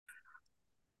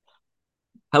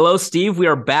Hello, Steve. We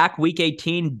are back. Week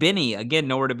 18. Benny, again,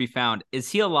 nowhere to be found. Is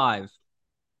he alive?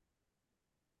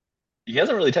 He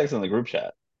hasn't really texted in the group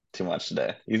chat too much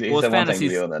today. He Well, his said one thing to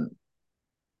fantasies, you, and then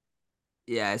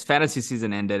yeah, his fantasy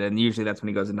season ended, and usually that's when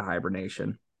he goes into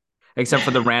hibernation. Except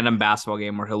for the random basketball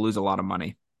game where he'll lose a lot of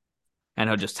money, and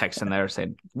he'll just text in there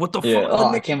saying, "What the yeah. fuck are the Oh,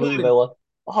 I Knicks can't believe I doing?" lost.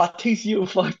 Oh, TCU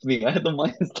fucked me. I had the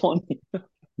 -20.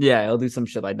 Yeah, he'll do some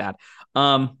shit like that.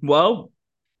 Well,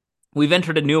 we've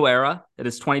entered a new era. It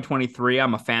is 2023.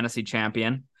 I'm a fantasy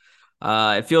champion.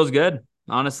 It feels good,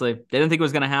 honestly. Didn't think it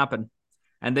was going to happen.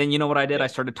 And then you know what I did? I Yeah.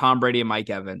 started Tom Brady and Mike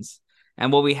Evans.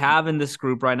 And what we have in this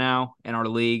group right now in our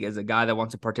league is a guy that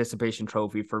wants a participation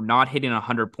trophy for not hitting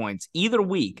 100 points either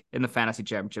week in the fantasy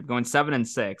championship, going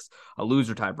 7-6, a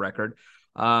loser type record.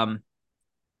 Um,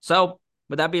 so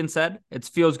with that being said, it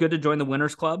feels good to join the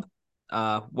winners club.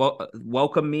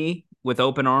 Welcome me with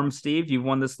open arms, Steve. You've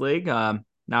won this league. Now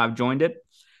I've joined it.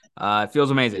 It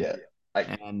feels amazing. Yeah. I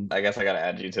And I guess I gotta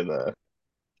add you to the.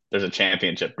 There's a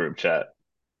championship group chat.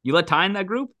 you let Ty in that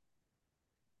group?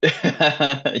 He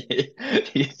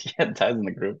had ties in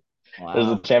the group. There's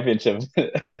a Wow. championship.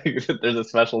 There's a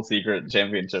special secret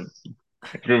championship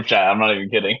group chat. I'm not even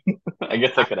kidding. I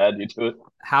guess I could add you to it.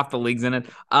 Half the league's in it.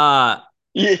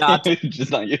 Yeah, No,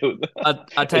 just not you. I'll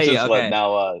tell It's you. just what Okay,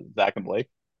 now. Zach and Blake.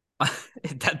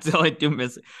 that's the only two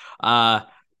missing. Uh,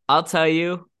 I'll tell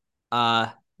you.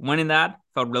 Winning that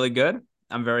felt really good.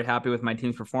 I'm very happy with my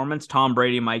team's performance. Tom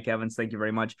Brady, Mike Evans, thank you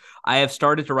very much. I have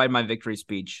started to write my victory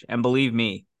speech, and believe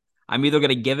me, I'm either going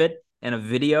to give it in a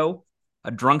video,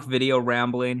 a drunk video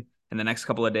rambling in the next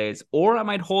couple of days, or I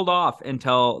might hold off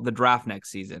until the draft next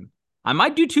season. I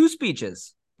might do two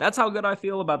speeches. That's how good I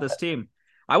feel about this team.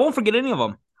 I won't forget any of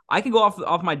them. I can go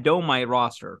off my Domite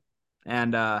roster,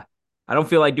 and I don't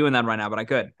feel like doing that right now, but I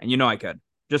could, and you know I could.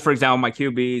 Just for example, my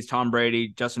QBs, Tom Brady,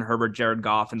 Justin Herbert, Jared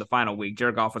Goff in the final week.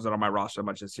 Jared Goff wasn't on my roster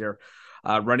much this year.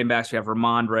 Running backs, we have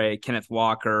Ramondre, Kenneth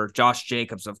Walker, Josh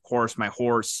Jacobs, of course, my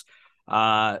horse.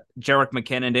 Jerick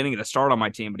McKinnon didn't get a start on my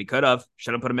team, but he could have.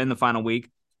 Should have put him in the final week.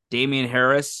 Damian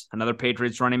Harris, another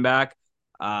Patriots running back.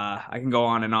 I can go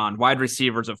on and on. Wide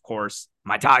receivers, of course.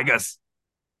 My Tigers.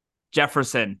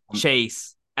 Jefferson,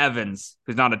 Chase, Evans,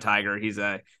 who's not a Tiger. He's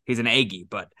an Aggie,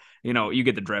 but you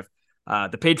get the drift.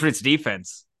 The Patriots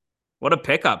defense, what a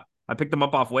pickup! I picked them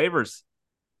up off waivers.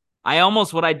 I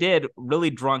almost what I did really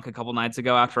drunk a couple nights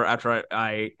ago after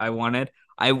I won it.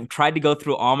 I tried to go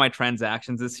through all my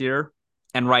transactions this year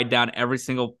and write down every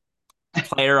single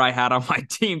player I had on my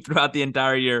team throughout the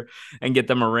entire year and get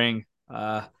them a ring.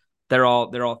 They're all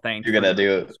thanked You're for gonna great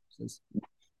do, resources.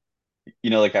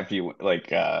 like after you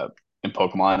in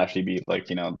Pokemon after you beat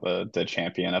the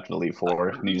champion after the Elite Four,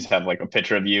 and you just have like a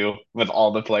picture of you with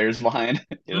all the players behind.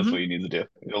 Yeah, that's what Mm-hmm. you need to do.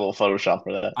 A little Photoshop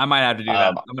for that. I might have to do that.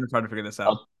 Um, I'm gonna try to figure this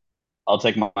out. I'll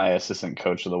take my assistant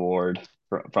coach of the ward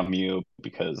from you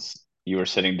because you were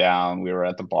sitting down, we were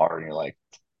at the bar, and you're like,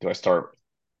 "Do I start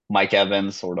Mike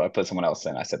Evans or do I put someone else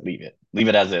in?" I said, leave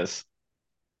it as is."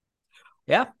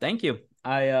 Yeah, thank you.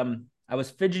 I was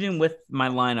fidgeting with my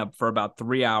lineup for about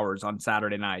 3 hours on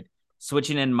Saturday night,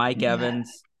 switching in Mike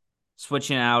Evans,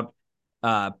 switching out,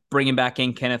 bringing back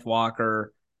in Kenneth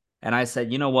Walker, and I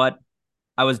said, you know what?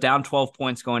 I was down 12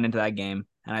 points going into that game,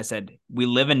 and I said, we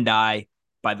live and die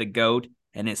by the goat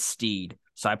and his steed.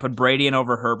 So I put Brady in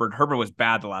over Herbert. Herbert was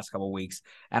bad the last couple of weeks,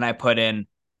 and I put in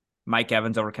Mike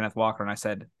Evans over Kenneth Walker, and I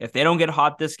said, if they don't get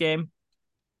hot this game,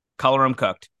 color them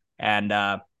cooked. And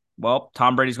well,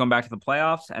 Tom Brady's going back to the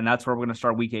playoffs, and that's where we're going to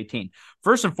start Week 18.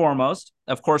 First and foremost,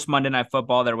 of course, Monday Night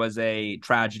Football, there was a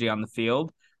tragedy on the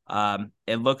field.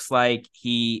 It looks like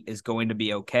he is going to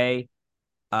be okay.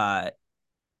 Uh,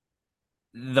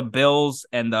 the Bills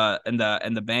and the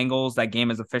Bengals, that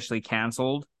game is officially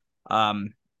canceled.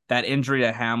 Um, that injury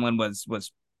to Hamlin was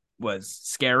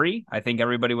scary. I think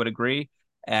everybody would agree,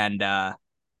 and and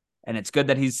it's good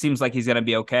that he seems like he's going to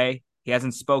be okay. He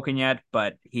hasn't spoken yet,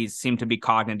 but he seemed to be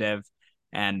cognitive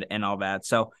and all that.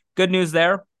 So good news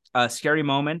there. Scary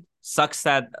moment. Sucks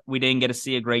that we didn't get to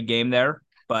see a great game there,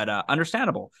 but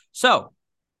understandable. So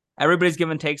everybody's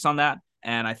giving takes on that,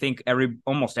 and I think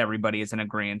almost everybody is in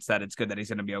agreement that it's good that he's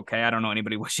going to be okay. I don't know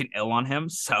anybody wishing ill on him,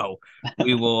 so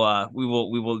we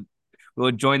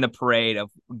will join the parade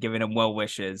of giving him well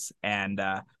wishes, and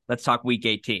let's talk Week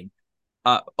 18.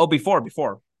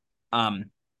 Before um,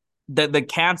 the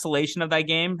cancellation of that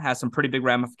game has some pretty big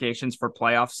ramifications for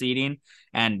playoff seeding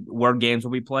and where games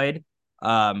will be played.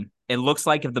 It looks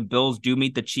like if the Bills do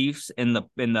meet the Chiefs in the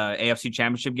AFC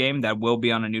Championship game, that will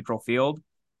be on a neutral field.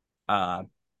 Uh,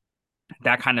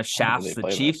 that kind of When do shafts they the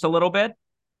play that? Chiefs a little bit,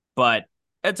 but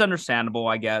it's understandable,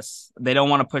 I guess. They don't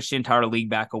want to push the entire league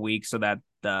back a week so that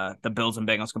the Bills and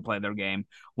Bengals can play their game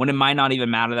when it might not even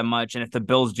matter that much. And if the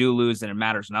Bills do lose, then it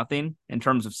matters nothing in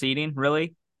terms of seeding,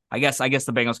 really. I guess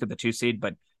the Bengals get the 2 seed,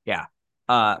 but yeah.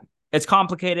 It's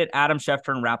complicated. Adam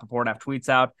Schefter and Rappaport have tweets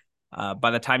out.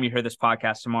 By the time you hear this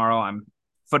podcast tomorrow,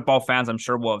 football fans, I'm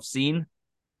sure, will have seen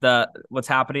what's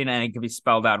happening, and it can be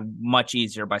spelled out much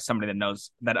easier by somebody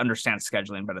that understands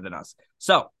scheduling better than us.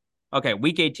 So, okay,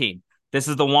 week 18. This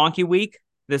is the wonky week.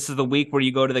 This is the week where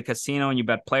you go to the casino and you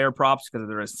bet player props because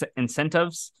there is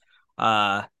incentives.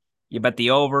 You bet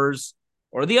the overs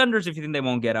or the unders if you think they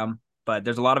won't get them. But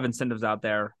there's a lot of incentives out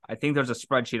there. I think there's a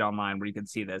spreadsheet online where you can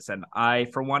see this. And I,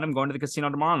 for one, am going to the casino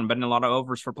tomorrow and betting a lot of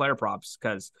overs for player props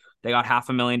because they got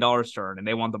 $500,000 to earn and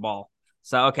they want the ball.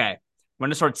 So, okay, we're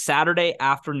going to start Saturday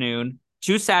afternoon.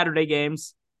 2 Saturday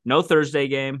games, no Thursday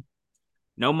game,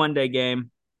 no Monday game.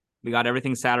 We got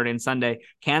everything Saturday and Sunday.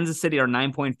 Kansas City are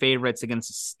 9-point favorites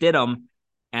against Stidham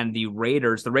and the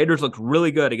Raiders. The Raiders looked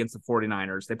really good against the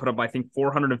 49ers. They put up, I think,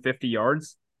 450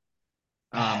 yards.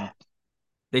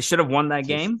 They should have won that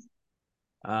game.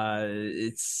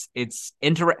 It's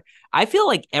interesting. I feel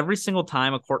like every single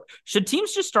time should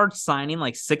teams just start signing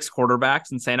like 6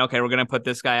 quarterbacks and saying, okay, we're going to put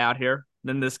this guy out here,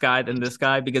 then this guy, then this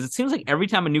guy, because it seems like every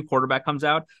time a new quarterback comes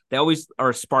out, they always are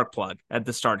a spark plug at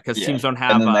the start because teams don't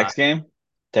have. And the next game,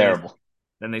 terrible.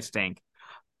 Then they stink.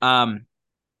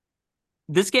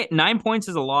 This game, 9 points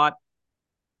is a lot.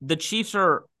 The Chiefs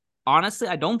are honestly,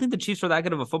 I don't think the Chiefs are that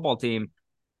good of a football team.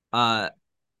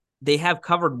 They have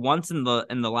covered once in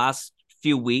the last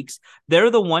few weeks.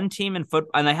 They're the one team in football,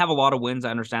 and they have a lot of wins.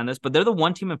 I understand this, but they're the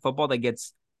one team in football that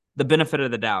gets the benefit of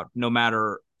the doubt, no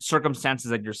matter circumstances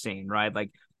that you're seeing. Right?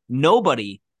 Like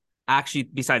nobody actually,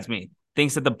 besides me,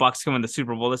 thinks that the Bucs can win the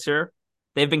Super Bowl this year.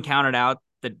 They've been counted out.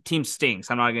 The team stinks.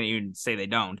 I'm not going to even say they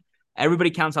don't. Everybody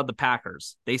counts out the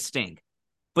Packers. They stink.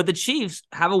 But the Chiefs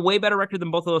have a way better record than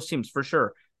both of those teams, for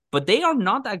sure. But they are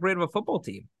not that great of a football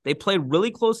team. They play really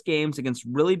close games against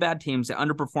really bad teams that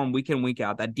underperform week in, week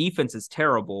out. That defense is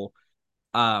terrible.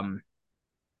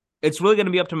 It's really going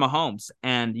to be up to Mahomes.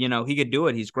 And, he could do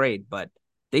it. He's great. But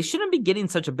they shouldn't be getting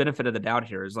such a benefit of the doubt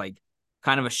here. It's like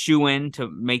kind of a shoe-in to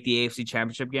make the AFC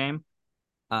Championship game.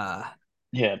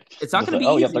 Yeah. It's not going to be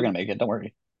easy. Yep, they're going to make it. Don't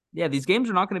worry. Yeah, these games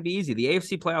are not going to be easy. The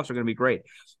AFC playoffs are going to be great.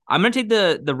 I'm going to take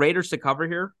the Raiders to cover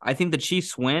here. I think the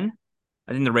Chiefs win.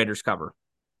 I think the Raiders cover.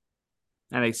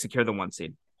 And they secure the 1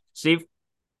 seed. Steve?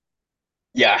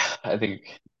 Yeah, I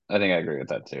think I agree with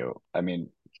that too. I mean,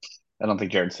 I don't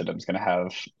think Jared Stidham's going to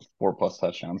have 4+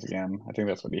 touchdowns again. I think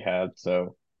that's what he had.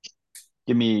 So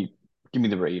give me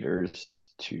the Raiders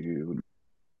to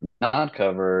not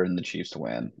cover and the Chiefs to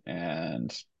win,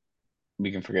 and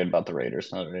we can forget about the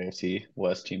Raiders, another AFC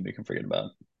West team we can forget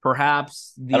about.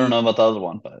 Perhaps I don't know about the other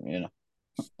one, but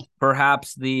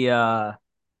perhaps the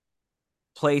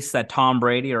place that Tom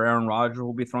Brady or Aaron Rodgers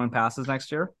will be throwing passes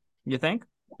next year. You think?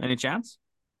 Any chance?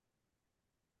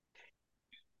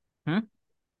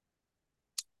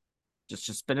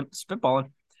 Just spitballing.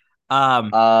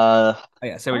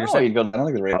 Yeah, say what you're saying. I don't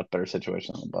think the Raiders are a better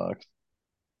situation than the Bucs.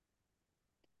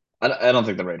 I don't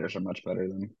think the Raiders are much better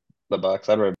than the Bucs.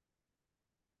 I'd rather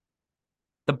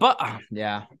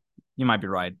yeah, you might be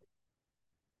right.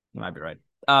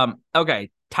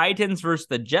 Okay, Titans versus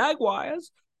the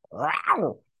Jaguars.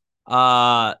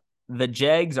 The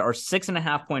Jags are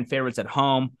 6.5-point favorites at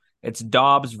home. It's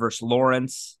Dobbs versus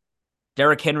Lawrence.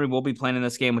 Derrick Henry will be playing in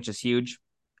this game, which is huge,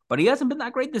 but he hasn't been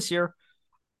that great this year.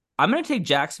 I'm going to take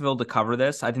Jacksonville to cover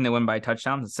this. I think they win by a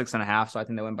touchdown. It's 6.5, so I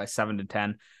think they win by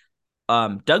 7-10.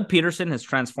 Doug Peterson has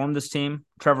transformed this team.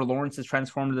 Trevor Lawrence has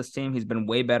transformed this team. He's been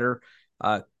way better.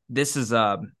 This is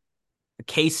a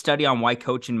case study on why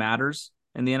coaching matters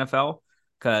in the NFL,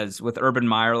 because with Urban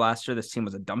Meyer last year, this team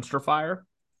was a dumpster fire,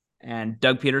 and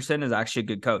Doug Peterson is actually a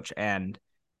good coach, and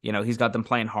he's got them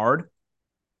playing hard.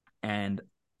 And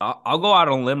I'll go out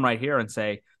on a limb right here and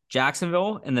say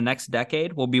Jacksonville in the next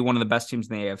decade will be one of the best teams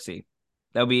in the AFC.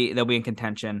 They'll be in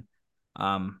contention.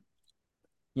 I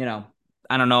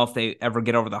don't know if they ever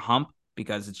get over the hump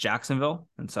because it's Jacksonville,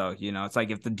 and so it's like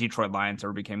if the Detroit Lions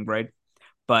ever became great.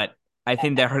 But I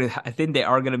think they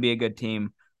are going to be a good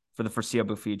team for the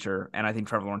foreseeable future, and I think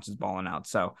Trevor Lawrence is balling out.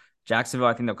 So Jacksonville,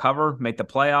 I think they'll cover, make the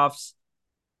playoffs.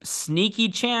 Sneaky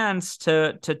chance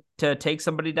to take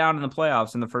somebody down in the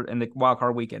playoffs in the wild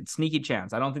card weekend. Sneaky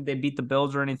chance. I don't think they beat the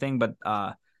Bills or anything, but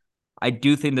I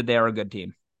do think that they are a good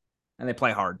team, and they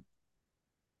play hard.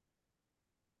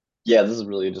 Yeah, this is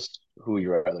really just who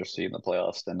you'd rather see in the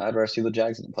playoffs. Then I'd rather see the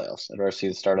Jags in the playoffs. I'd rather see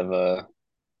the start of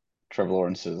Trevor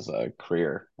Lawrence's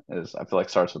career. I feel like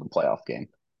starts with a playoff game.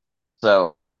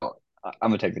 So I'm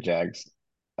gonna take the Jags.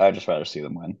 I'd just rather see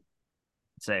them win.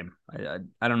 Same.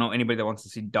 I don't know anybody that wants to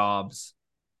see Dobbs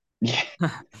Yeah. in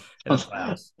the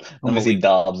playoffs. Let me see Unbelievable.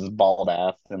 Dobbs' bald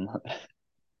ass in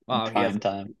Well, prime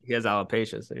time. he has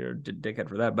alopecia, so you're a dickhead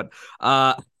for that. But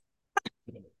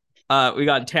we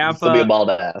got It'll still be a Tampa. bald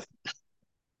ass.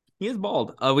 He is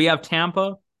bald. We have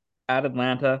Tampa at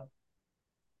Atlanta.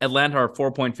 Atlanta are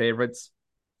 4-point favorites.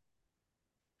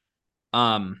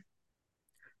 Um,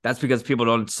 that's because people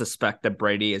don't suspect that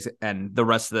Brady is and the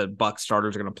rest of the Bucs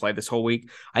starters are going to play this whole week.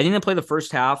 I think they play the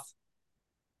first half.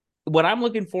 What I'm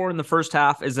looking for in the first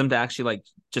half is them to actually like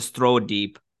just throw it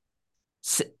deep,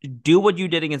 do what you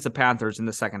did against the Panthers in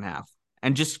the second half,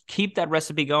 and just keep that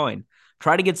recipe going.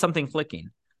 Try to get something clicking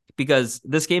because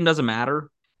this game doesn't matter.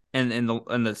 And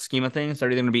in the scheme of things, they're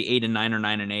either going to be 8-9 or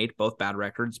 9-8, both bad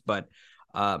records. But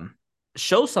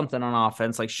show something on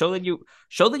offense, like show that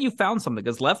you found something.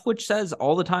 Because Leftwich says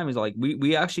all the time, he's like,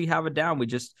 we actually have it down. We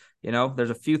just there's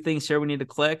a few things here we need to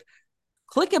click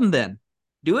him. Then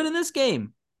do it in this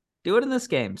game. Do it in this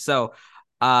game. So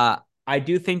I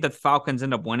do think that the Falcons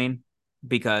end up winning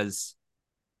because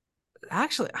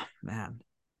actually, man,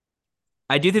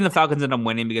 I do think the Falcons end up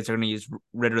winning because they're going to use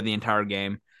Ritter the entire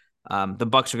game. The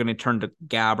Bucs are going to turn to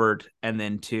Gabbard and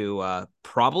then to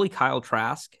probably Kyle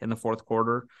Trask in the fourth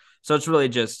quarter. So it's really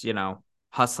just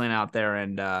hustling out there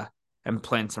and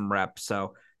playing some reps.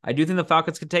 So I do think the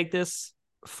Falcons could take this.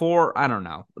 I don't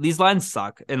know. These lines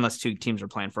suck unless two teams are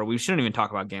playing for it. We shouldn't even talk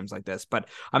about games like this, but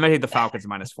I'm going to take the Falcons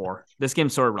 -4. This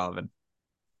game's so irrelevant.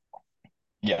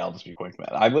 Yeah, I'll just be quick, man.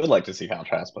 I would like to see Kyle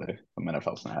Trask play some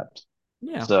NFL snaps.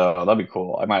 Yeah. So that'd be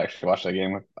cool. I might actually watch that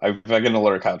game. If I get an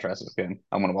alert of Kyle Trask's game,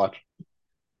 I'm gonna watch.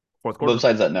 Fourth But quarter.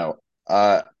 besides that, no.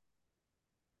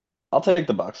 I'll take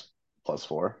the Bucs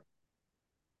 +4.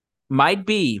 Might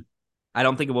be. I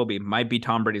don't think it will be. Might be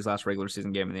Tom Brady's last regular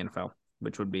season game in the NFL,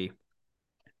 which would be,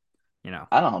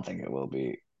 I don't think it will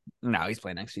be. no, he's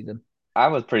playing next season. I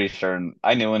was pretty sure, and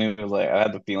I knew when he was like, I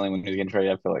had the feeling when he was getting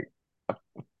traded. I feel like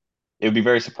it would be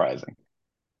very surprising.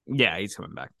 Yeah, he's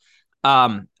coming back.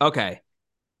 Okay.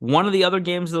 One of the other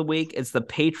games of the week, it's the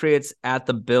Patriots at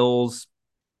the Bills.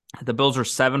 The Bills are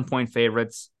 7-point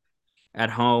favorites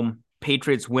at home.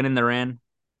 Patriots winning, they're in.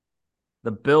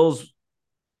 The Bills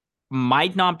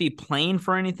might not be playing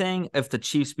for anything if the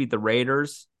Chiefs beat the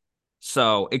Raiders.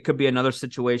 So it could be another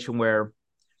situation where,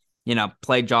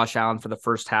 play Josh Allen for the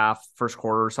first half, first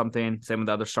quarter or something. Same with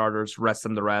the other starters, rest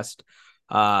them the rest.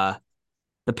 The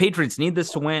Patriots need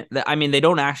this to win. I mean, they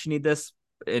don't actually need this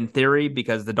in theory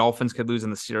because the Dolphins could lose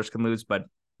and the Steelers can lose, but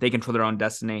they control their own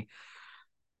destiny.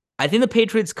 I think the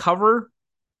Patriots cover.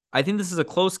 I think this is a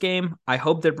close game. I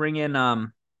hope they bring in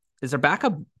is their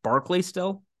backup Barkley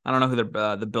still? I don't know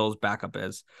who the Bills backup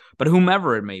is, but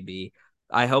whomever it may be,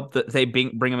 I hope that they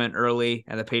bring him in early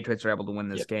and the Patriots are able to win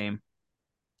this Yep. game.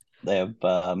 They have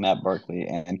Matt Barkley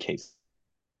and Case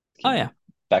Oh Keenum, yeah,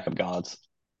 backup gods.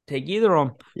 take either of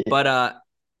them. Yeah. But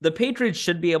the Patriots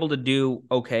should be able to do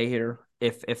okay here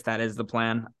if that is the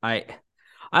plan. I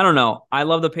don't know. I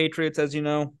love the Patriots, as you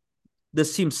know.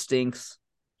 This team stinks.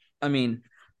 I mean,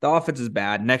 the offense is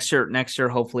bad. Next year,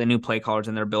 hopefully a new play caller's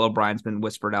in there. Bill O'Brien's been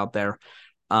whispered out there.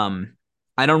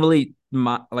 I don't really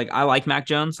like. I like Mac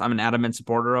Jones. I'm an adamant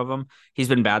supporter of him. He's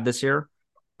been bad this year.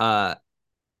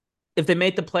 If they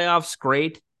make the playoffs,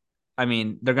 great. I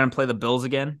mean, they're going to play the Bills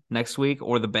again next week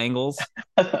or the Bengals.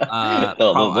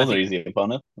 Those are easy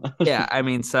opponents. Yeah, I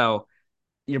mean, so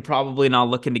you're probably not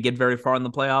looking to get very far in the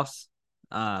playoffs.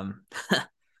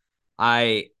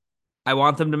 I I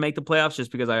want them to make the playoffs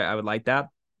just because I would like that.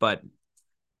 But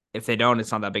if they don't,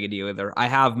 it's not that big a deal either. I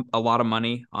have a lot of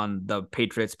money on the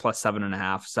Patriots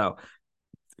 +7.5. So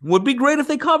would be great if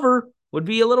they cover. Would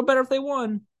be a little better if they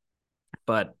won.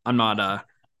 But I'm not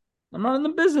in the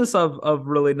business of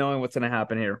really knowing what's going to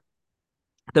happen here.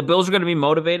 The Bills are going to be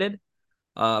motivated.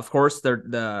 Of course,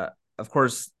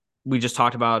 we just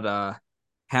talked about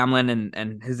Hamlin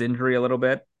and his injury a little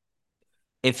bit.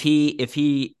 If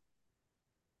he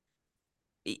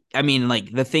I mean,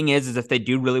 like the thing is if they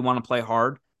do really want to play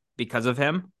hard because of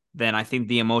him, then I think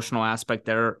the emotional aspect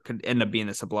there could end up being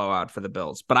this a blowout for the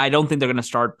Bills. But I don't think they're going to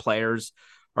start players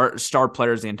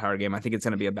the entire game. I think it's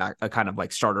going to be a kind of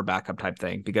like starter backup type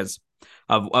thing because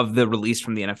of the release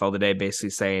from the NFL today, basically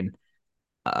saying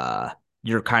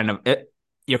you're kind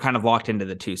of locked into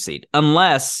the 2 seed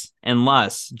unless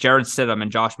Jared Stidham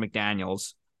and Josh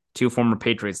McDaniels, two former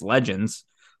Patriots legends,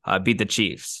 beat the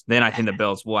Chiefs. Then I think the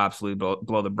Bills will absolutely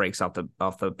blow the brakes off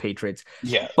the Patriots.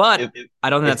 Yeah, but I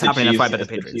don't think that's happening. That's why I bet the if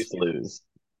the Patriots Chiefs lose,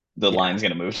 the line's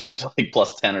gonna move to like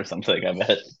 +10 or something. I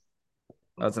bet.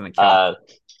 That's gonna kill.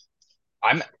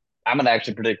 I'm I'm gonna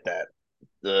actually predict that.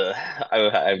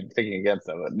 I'm thinking against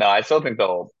them. But no, I still think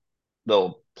they'll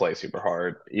they'll play super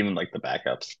hard, even like the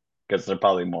backups, because they're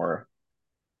probably more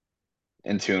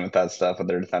in tune with that stuff with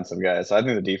their defensive guys. So I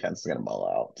think the defense is gonna ball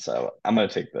out. So I'm gonna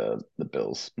take the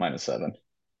Bills -7.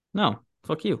 No,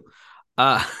 fuck you.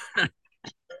 Uh,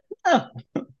 Oh,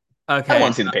 I don't okay.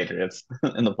 want to see the Patriots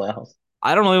in the playoffs.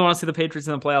 I don't really want to see the Patriots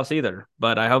in the playoffs either,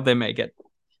 but I hope they make it.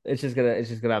 It's just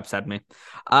gonna upset me.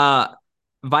 Uh,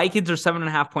 Vikings are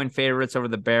 7.5 point favorites over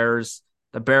the Bears.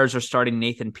 The Bears are starting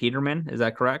Nathan Peterman. Is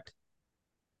that correct?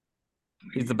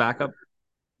 He's the backup.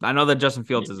 I know that Justin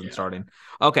Fields isn't Yeah, starting.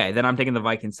 Okay, then I'm taking the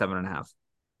Vikings 7.5.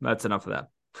 That's enough of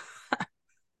that.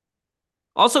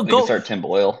 Also, they can go start Tim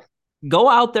Boyle. go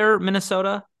out there,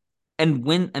 Minnesota, and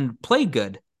win and play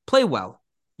good, play well.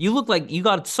 You look like you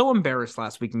got so embarrassed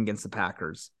last week against the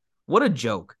Packers. What a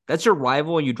joke! That's your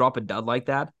rival, and you drop a dud like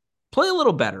that. Play a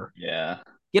little better. Yeah,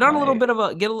 Get on a little my bit of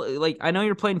a like. I know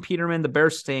you're playing Peterman. The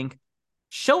Bears stink.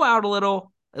 Show out a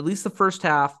little, at least the first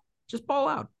half. Just ball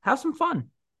out. Have some fun.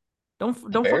 the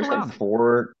Don't fuck Bears have around.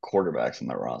 4 quarterbacks in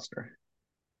their roster,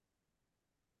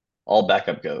 all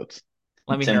backup goats.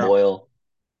 Let me Tim hear. Boyle,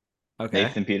 Okay.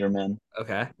 Nathan Peterman,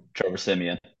 Okay. Trevor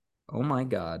Simeon. Oh my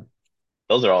God.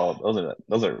 Those are all.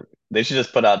 Those are. They should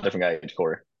just put out a different guy each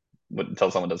quarter. But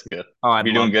until someone does good. Oh, If I'd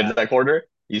you're doing love good that. that quarter,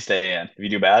 you stay in. If you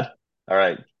do bad, all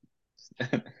right.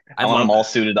 I I'd want love them all that.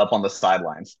 suited up on the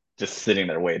sidelines, just sitting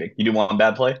there waiting. You do one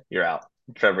bad play, you're out.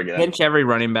 Trevor, get Bench every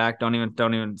running back. Don't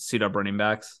even suit up running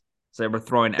backs. So we're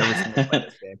throwing every single play in.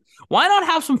 this game. Why not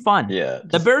have some fun? Yeah,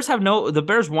 The just Bears have no. The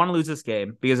Bears want to lose this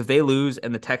game because if they lose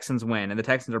and the Texans win, and the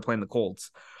Texans are playing the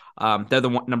Colts, they're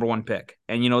the number one pick.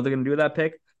 And you know what they're going to do with that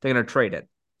pick? They're going to trade it.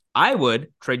 I would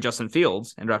trade Justin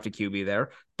Fields and draft a QB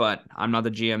there, but I'm not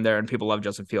the GM there, and people love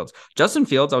Justin Fields. Justin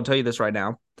Fields, I'll tell you this right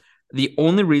now. The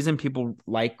only reason people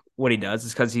like what he does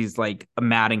is because he's like a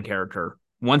Madden character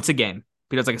once a game.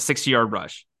 He does like a 60-yard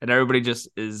rush, and everybody just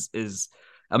is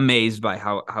amazed by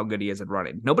how good he is at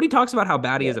running. Nobody talks about how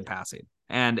bad he yeah. is at passing,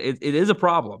 and it is a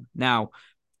problem. Now,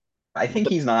 I think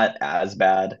he's not as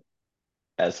bad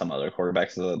as some other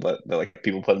quarterbacks that like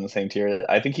people put in the same tier.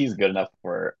 I think he's good enough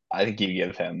where I think you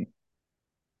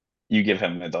give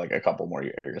him like a couple more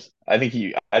years. I think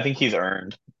he's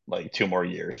earned like 2 more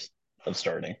years of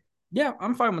starting. yeah,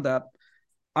 I'm fine with that.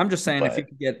 I'm just saying But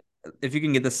if you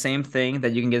can get the same thing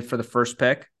that you can get for the first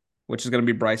pick, which is going to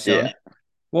be Bryce Young. yeah,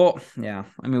 Well, yeah,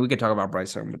 I mean we could talk about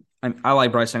Bryce Young, but I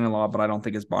like Bryce Young a lot, but I don't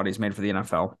think his body's made for the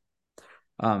NFL.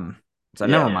 Um, so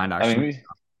never yeah. mind I mean, actually.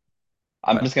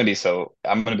 But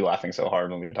I'm gonna be laughing so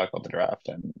hard when we talk about the draft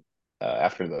and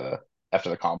after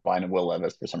the combine and Will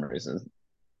Levis for some reason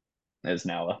is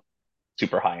now a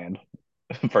super high end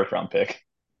first round pick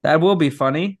that will be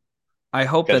funny. I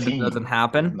hope because that doesn't he is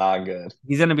happen. not good.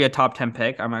 He's going to be a top 10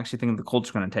 pick. I'm actually thinking the Colts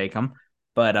are going to take him,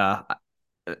 but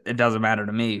it doesn't matter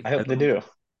to me. I hope they do.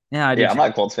 Yeah, I do Yeah, I'm too. not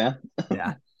a Colts fan.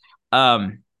 Yeah.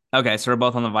 Um. Okay, so we're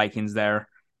both on the Vikings there.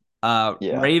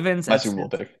 Yeah, Ravens my at Super Bowl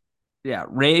pick. yeah,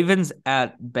 Ravens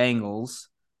at Bengals.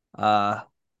 Uh,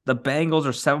 the Bengals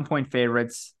are 7 point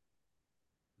favorites.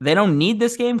 They don't need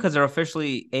this game because they're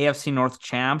officially AFC North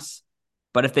champs.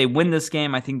 But if they win this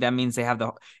game, I think that means they have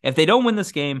the. If they don't win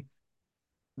this game,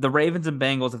 the Ravens and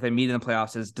Bengals, if they meet in the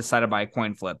playoffs, is decided by a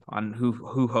coin flip on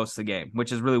who hosts the game,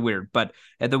 which is really weird. But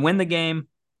if they win the game,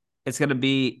 it's going to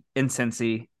be in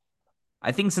Cincy.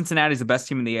 I think Cincinnati's the best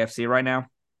team in the AFC right now.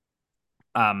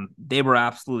 They were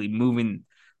absolutely moving.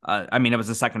 I mean, it was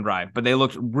the second drive, but they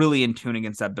looked really in tune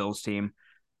against that Bills team.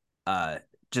 Uh,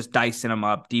 just dicing them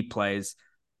up, deep plays.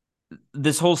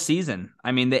 This whole season,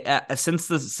 I mean, they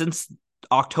since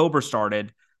October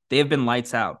started, they have been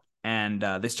lights out, and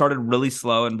they started really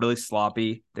slow and really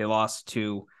sloppy. They lost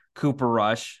to Cooper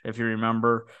Rush, if you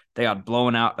remember. They got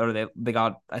blown out, or they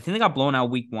got I think they got blown out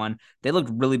week one. They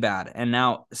looked really bad, and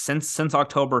now since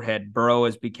October hit, Burrow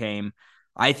has became,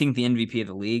 I think, the MVP of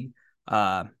the league.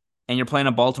 And you're playing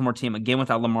a Baltimore team again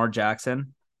without Lamar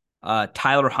Jackson.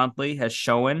 Tyler Huntley has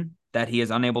shown that he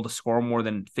is unable to score more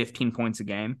than 15 points a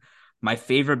game. My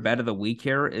favorite bet of the week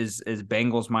here is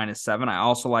Bengals -7. I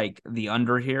also like the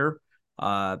under here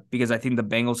because I think the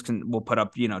Bengals will put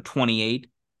up 28.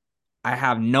 I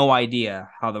have no idea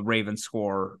how the Ravens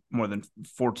score more than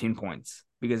 14 points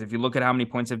because if you look at how many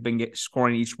points they've been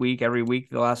scoring each week, every week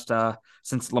the last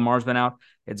since Lamar's been out,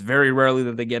 it's very rarely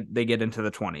that they get into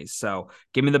the 20s. So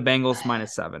give me the Bengals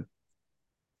 -7.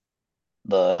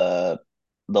 The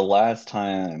the last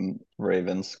time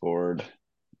Ravens scored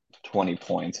 20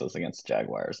 points was against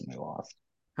Jaguars and they lost.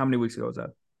 How many weeks ago was that?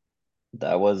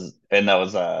 That was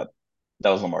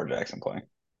Lamar Jackson playing.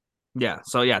 Yeah.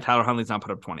 So yeah, Tyler Huntley's not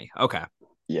put up 20. Okay.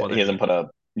 Yeah, Well, he there you hasn't go. put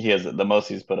up. He has the most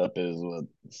he's put up is with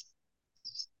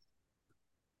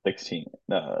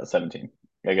 17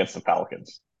 against the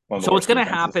Falcons. One of the So what's worst gonna defenses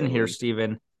happen in the here, league.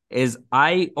 Steven, is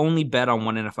I only bet on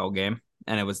one NFL game,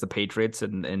 and it was the Patriots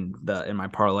in my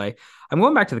parlay. I'm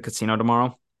going back to the casino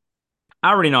tomorrow. I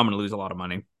already know I'm gonna lose a lot of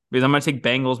money because I'm gonna take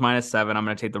Bengals -7. I'm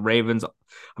gonna take the Ravens.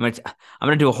 I'm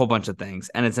gonna do a whole bunch of things,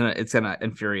 and it's gonna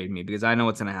infuriate me because I know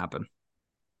what's gonna happen,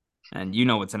 and you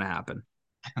know what's gonna happen.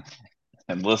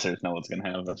 And listeners know what's going to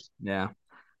happen. Yeah,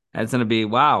 and it's gonna be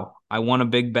wow. I won a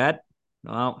big bet.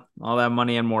 Well, all that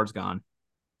money and more is gone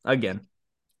again.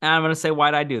 And I'm gonna say,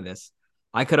 why'd I do this?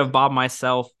 I could have bought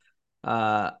myself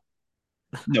uh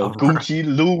No, a Gucci,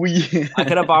 Louis. I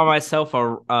could have bought myself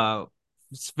a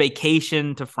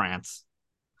vacation to France,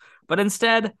 but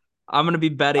instead I'm gonna be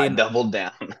I betting. doubled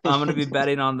down. I'm gonna be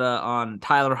betting on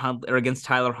Tyler Huntley or against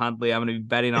Tyler Huntley. I'm gonna be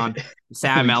betting on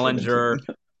Sam Week 17. Ellinger.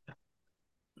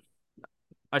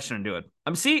 I shouldn't do it.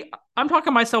 I'm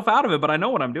talking myself out of it, but I know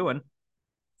what I'm doing.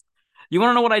 You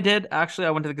want to know what I did? Actually,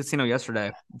 I went to the casino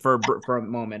yesterday for a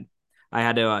moment. I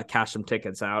had to cash some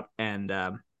tickets out, and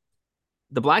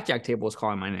the blackjack table was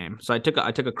calling my name. So I took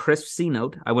a crisp C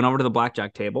note. I went over to the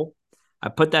blackjack table. I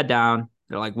put that down.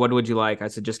 They're like, "What would you like?" I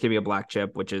said, "Just give me a black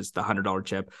chip, which is the $100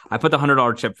 chip." I put the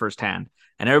 $100 chip first hand,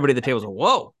 and everybody at the table was like,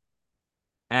 "Whoa!"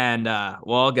 And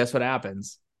well, guess what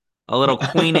happens? A little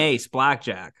Queen Ace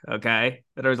blackjack. Okay,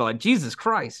 and I was like, "Jesus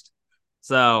Christ!"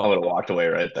 I So, would have walked away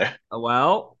right there.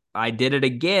 well, I did it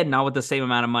again, not with the same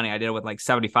amount of money. I did it with like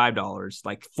 $75,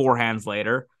 like four hands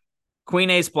later. Queen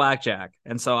Ace blackjack.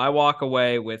 And so I walk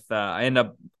away with I end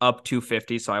up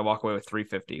 250, so I walk away with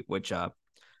 350, which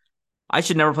I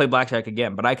should never play blackjack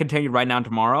again, but I continue right now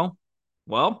tomorrow.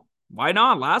 Well, why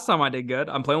not? Last time I did good.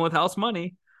 I'm playing with house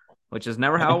money, which is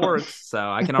never how it works. So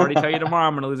I can already tell you tomorrow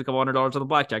I'm going to lose a couple $100 on the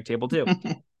blackjack table too.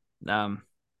 Um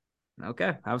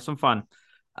okay, have some fun.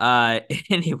 Uh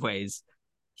anyways,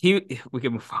 we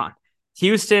can move on.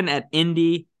 Houston at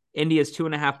Indy. Indy is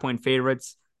 2.5 point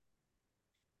favorites.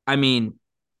 I mean,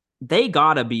 they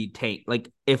gotta be take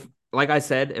if like I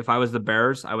said, if I was the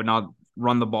Bears, I would not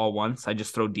run the ball once. I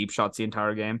just throw deep shots the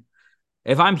entire game.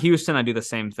 If I'm Houston, I do the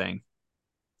same thing.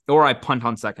 Or I punt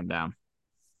on second down.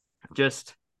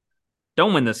 Just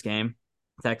don't win this game,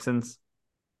 Texans.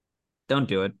 Don't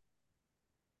do it.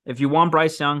 If you want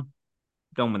Bryce Young,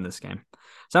 don't win this game.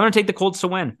 So I'm gonna take the Colts to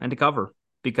win and to cover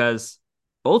because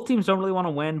both teams don't really want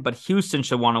to win, but Houston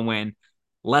should want to win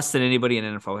less than anybody in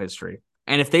NFL history.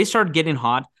 And if they start getting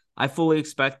hot, I fully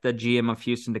expect the GM of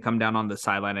Houston to come down on the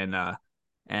sideline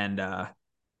and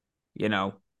you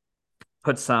know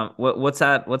put some what's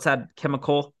that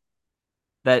chemical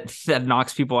that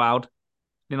knocks people out?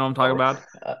 You know what I'm talking Or, about?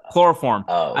 Chloroform.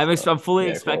 oh, I'm fully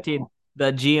yeah, expecting cool.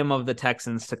 the GM of the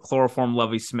Texans to chloroform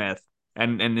Lovey Smith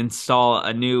and install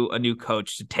a new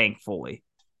coach to tank fully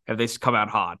if they come out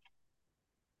hot.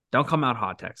 Don't come out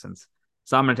hot, Texans.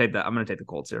 So I'm gonna take that. I'm gonna take the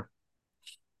Colts here.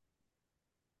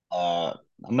 Uh,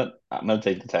 I'm gonna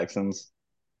take the Texans.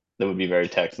 That would be very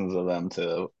Texans of them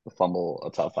to fumble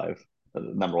a top five,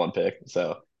 number one pick.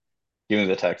 So give me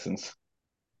the Texans.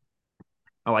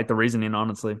 I like the reasoning,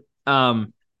 honestly.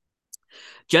 Um,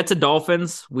 Jets and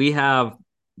Dolphins. We have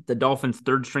the Dolphins'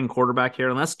 third string quarterback here,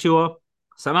 unless Tua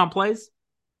somehow plays.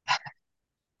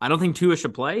 I don't think Tua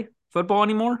should play football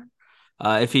anymore.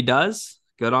 If he does,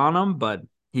 good on him, but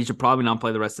he should probably not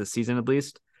play the rest of the season at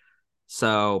least.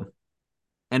 So,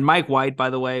 and Mike White, by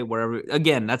the way, wherever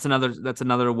again, that's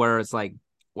another where it's like,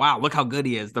 wow, look how good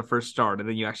he is the first start, and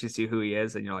then you actually see who he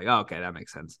is, and you're like, oh, okay, that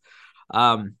makes sense.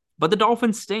 But the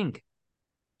Dolphins stink.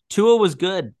 Tua was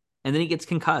good, and then he gets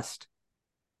concussed,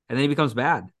 and then he becomes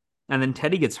bad, and then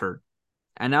Teddy gets hurt,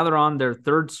 and now they're on their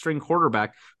third string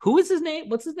quarterback. Who is his name?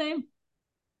 What's his name?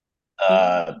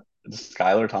 Uh,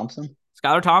 Skylar Thompson.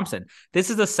 Skylar Thompson. This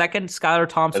is the second Skylar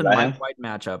Is Thompson that Mike him? White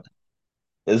matchup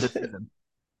Is this it? season.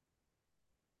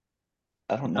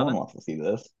 I don't. You No know one that? wants to see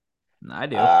this. I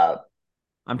do. Uh,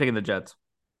 I'm taking the Jets.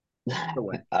 No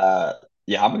way.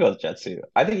 yeah, I'm gonna go with Jets too.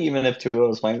 I think even if Tua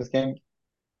was playing this game,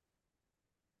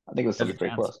 I think it would still There's be a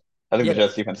pretty chance. close. I think Yeah, the there's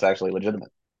Jets a defense is chance. actually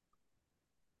legitimate.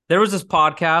 There was this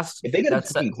podcast If they get a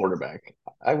that's fucking quarterback,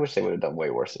 I wish they would have done way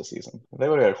worse this season. If they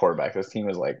would have got a quarterback, this team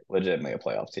is like legitimately a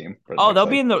playoff team for the oh, next they'll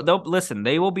be like. in the they'll listen,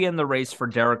 they will be in the race for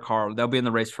Derek Carr. They'll be in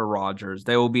the race for Rodgers.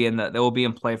 They will be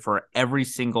in play for every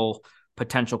single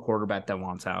potential quarterback that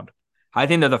wants out. I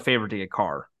think they're the favorite to get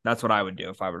Carr. That's what I would do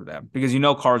if I were them because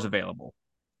Carr's available.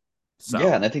 Yeah, So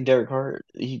and I think Derek Carr,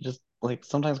 he just like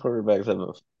sometimes quarterbacks have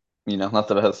a, not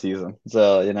the best season.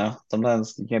 So,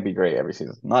 sometimes you can't be great every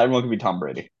season. Not everyone can be Tom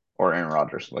Brady or Aaron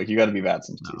Rodgers. Like you got to be bad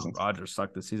some no, seasons. Rodgers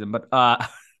sucked this season. But I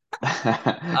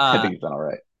uh think he's done all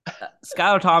right.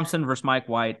 Skylar Thompson versus Mike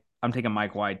White. I'm taking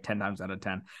Mike White 10 times out of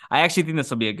 10. I actually think this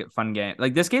will be a good, fun game.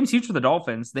 Like, this game's huge for the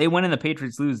Dolphins. They win and the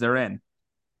Patriots lose, they're in.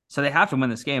 So they have to win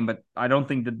this game, but I don't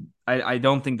think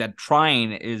that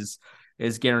trying is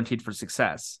guaranteed for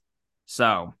success.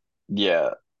 So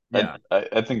Yeah, yeah.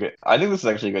 I think this is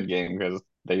actually a good game because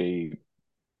the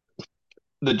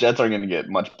Jets are going to get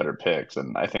much better picks,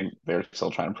 and I think they're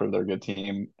still trying to prove they're a good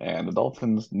team. And the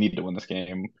Dolphins need to win this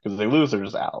game because if they lose, they're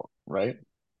just out, right?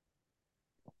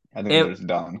 I think It, they're just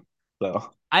done. So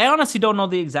I honestly don't know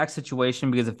the exact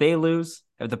situation because if they lose,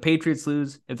 if the Patriots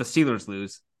lose, if the Steelers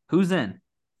lose, who's in?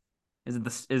 Is it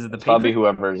the it's probably Patriots?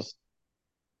 whoever's.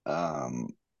 Um,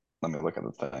 Let me look at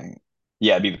the thing.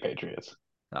 Yeah, it'd be the Patriots.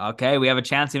 Okay, we have a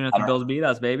chance even if I the don't know. Bills beat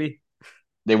us, baby.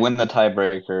 They win the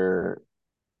tiebreaker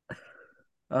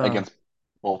Uh, against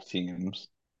both teams.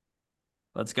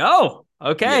 let's go.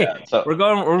 Okay, Yeah, so we're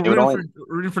it would only.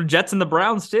 rooting for Jets and the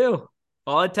Browns too.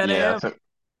 All at 10 Yeah, a.m. so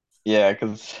yeah,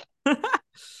 because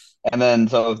and then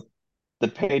so if the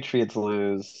Patriots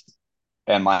lose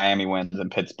and Miami wins and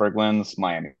Pittsburgh wins,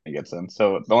 Miami gets in.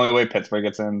 So the only way Pittsburgh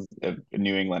gets in is if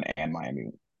New England and Miami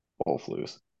both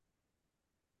lose.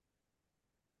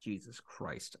 Jesus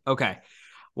Christ. Okay.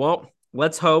 Well,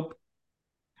 let's hope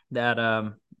that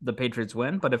the Patriots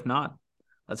win, but if not,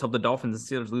 let's hope the Dolphins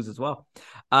and Steelers lose as well.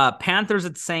 Panthers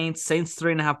at Saints. Saints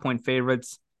 3.5 point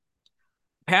favorites.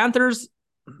 Panthers,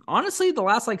 honestly, the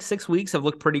last like 6 weeks have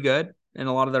looked pretty good in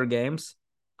a lot of their games.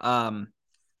 Um,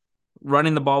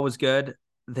 Running the ball was good.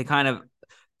 The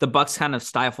Bucks kind of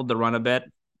stifled the run a bit,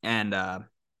 and that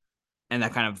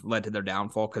kind of led to their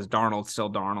downfall because Darnold's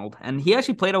still Darnold, and he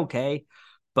actually played okay,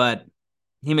 but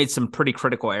he made some pretty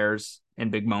critical errors in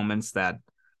big moments that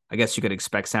I guess you could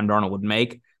expect Sam Darnold would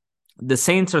make. The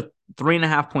Saints are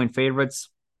 3.5 point favorites.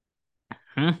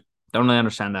 Don't really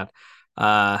understand that.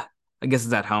 I guess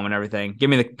it's at home and everything.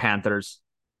 Give me the Panthers.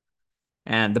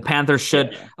 And the Panthers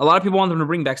should. Yeah. A lot of people want them to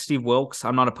bring back Steve Wilks.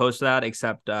 I'm not opposed to that,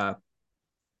 except I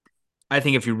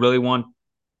think if you really want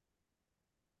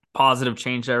positive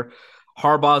change there,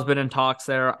 Harbaugh's been in talks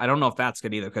there. I don't know if that's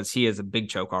good either because he is a big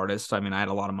choke artist. I mean, I had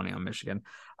a lot of money on Michigan,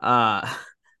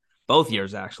 both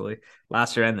years actually,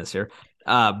 last year and this year.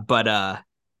 But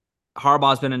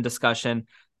Harbaugh's been in discussion.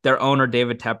 Their owner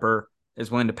David Tepper is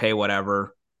willing to pay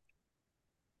whatever.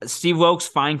 Steve Wilks,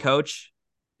 fine coach,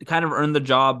 kind of earned the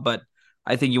job, but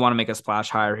I think you want to make a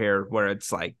splash hire here where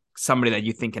it's like somebody that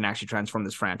you think can actually transform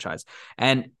this franchise.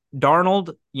 And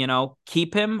Darnold,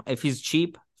 keep him if he's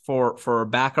cheap for a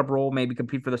backup role, maybe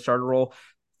compete for the starter role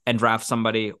and draft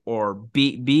somebody or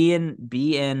be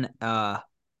in a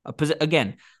position.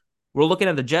 Again, we're looking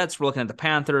at the Jets, we're looking at the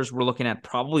Panthers, we're looking at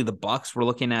probably the Bucks, we're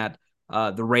looking at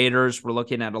the Raiders, we're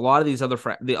looking at a lot of these a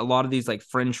lot of these like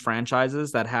fringe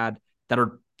franchises that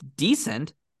are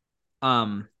decent.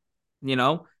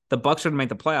 The Bucks are going to make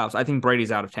the playoffs. I think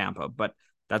Brady's out of Tampa, but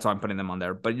that's why I'm putting them on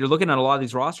there. But you're looking at a lot of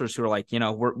these rosters who are like,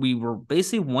 we were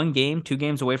basically 2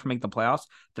 games away from making the playoffs.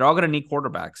 They're all going to need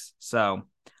quarterbacks. So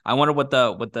I wonder what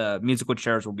the musical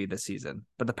chairs will be this season.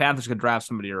 But the Panthers could draft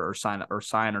somebody or sign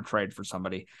or trade for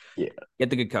somebody. Yeah. Get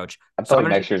the good coach. I So feel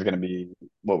like next year is going to be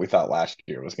what we thought last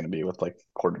year was going to be with like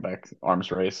quarterback arms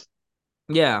race.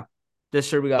 Yeah. This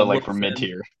year we got But like for Wilson. mid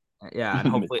tier. Yeah, and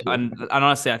hopefully, and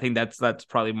honestly, I think that's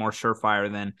probably more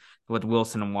surefire than what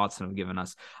Wilson and Watson have given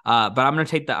us. But I'm gonna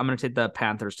take the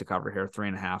Panthers to cover here,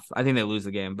 3.5. I think they lose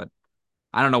the game, but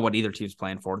I don't know what either team's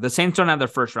playing for. The Saints don't have their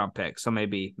first round pick, so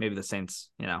maybe the Saints,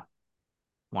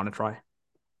 want to try.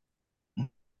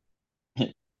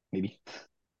 Maybe.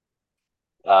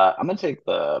 I'm gonna take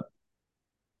the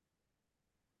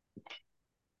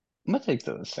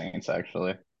Saints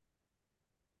actually.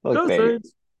 Like Go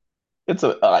Saints. it's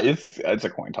a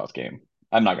coin toss game.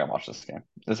 I'm not gonna watch this game.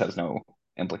 This has no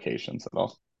implications at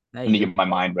all. Hey, I need to get my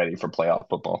mind ready for playoff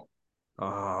football.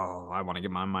 Oh, I want to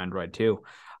get my mind right too.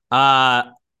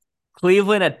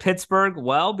 Cleveland at Pittsburgh.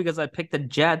 Well, because I picked the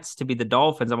Jets to beat the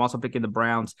Dolphins, I'm also picking the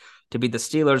Browns to beat the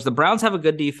Steelers. The Browns have a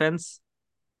good defense.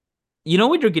 You know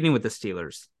what you're getting with the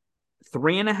Steelers?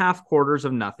 3.5 quarters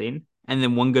of nothing, and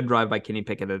then one good drive by Kenny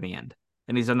Pickett at the end.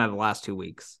 And he's done that the last 2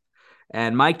 weeks.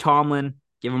 And Mike Tomlin,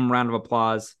 give him a round of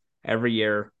applause every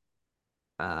year.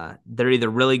 They're either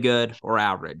really good or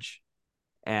average.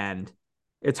 And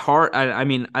it's hard. I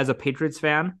mean, as a Patriots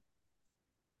fan,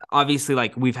 obviously,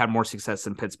 like we've had more success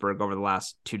in Pittsburgh over the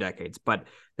last 2 decades. But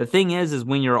the thing is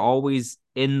when you're always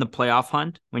in the playoff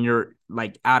hunt, when you're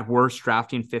like at worst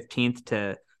drafting 15th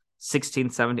to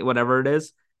 16th, 17th, whatever it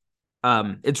is,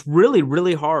 it's really,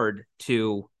 really hard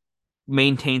to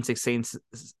maintain sustained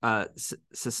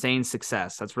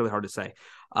success. That's really hard to say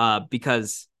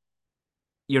because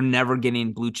you're never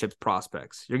getting blue chip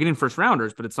prospects. You're getting first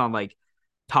rounders, but it's not like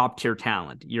top tier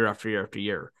talent year after year after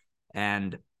year.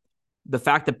 And the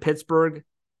fact that Pittsburgh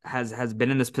has been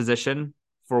in this position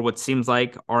for what seems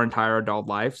like our entire adult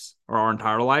lives or our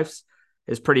entire lives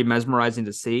is pretty mesmerizing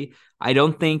to see. I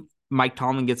don't think Mike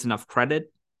Tomlin gets enough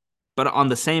credit, but on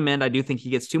the same end, I do think he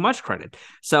gets too much credit.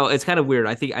 So it's kind of weird.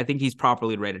 I think he's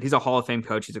properly rated. He's a Hall of Fame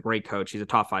coach. He's a great coach. He's a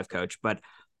top 5 coach, but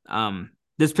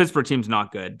this Pittsburgh team's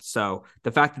not good. So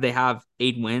the fact that they have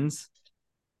 8 wins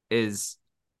is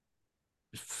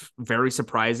very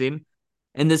surprising.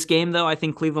 In this game, though, I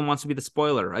think Cleveland wants to be the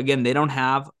spoiler. Again, they don't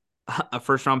have a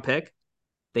first round pick.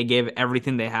 They gave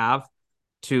everything they have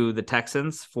to the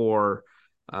Texans for,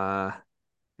 who?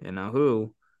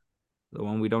 The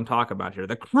one we don't talk about here,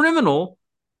 the criminal.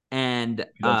 And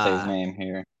Don't say his name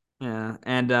here. Yeah,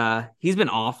 and he's been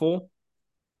awful,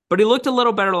 but he looked a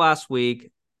little better last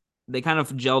week. They kind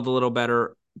of gelled a little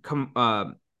better.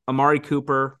 Amari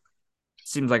Cooper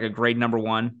seems like a great number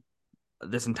 1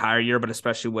 this entire year, but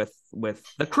especially with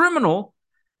the criminal.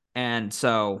 And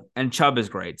Chubb is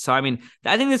great. So, I mean,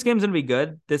 I think this game's going to be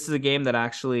good. This is a game that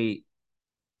actually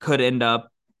could end up.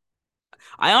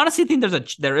 I honestly think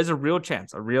there is a real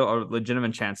chance, a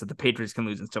legitimate chance that the Patriots can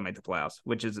lose and still make the playoffs,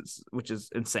 which is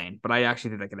insane. But I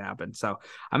actually think that could happen. So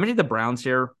I'm gonna take the Browns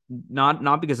here,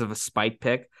 not because of a spike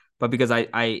pick, but because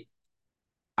I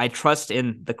trust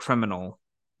in the criminal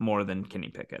more than Kenny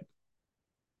Pickett.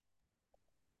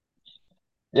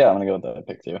 Yeah, I'm gonna go with that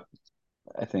pick too.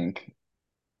 I think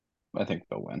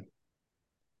they'll win.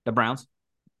 The Browns?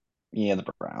 Yeah, the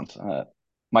Browns.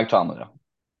 Mike Tomlin.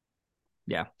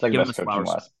 Yeah. Second best coach in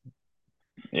last.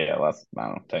 Yeah, last, I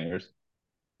don't know, 10 years.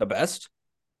 The best?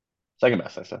 Second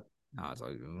best, I said. No, it's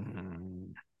like,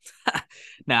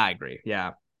 nah, I agree.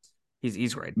 Yeah.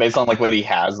 He's great. Based on like what he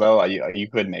has though, you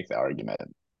could make the argument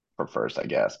for first, I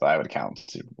guess, but I would count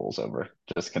Super Bowls over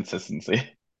just consistency.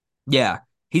 Yeah.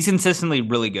 He's consistently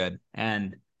really good.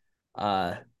 And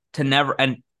during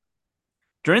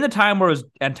the time where it was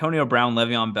Antonio Brown,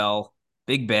 Le'Veon Bell,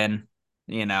 Big Ben,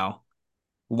 a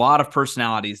lot of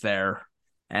personalities there.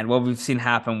 And what we've seen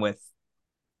happen with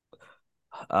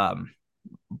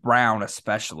Brown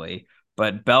especially,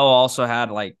 but Bell also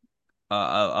had like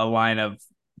a line of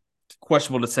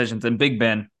questionable decisions, and Big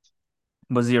Ben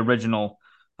was the original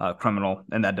criminal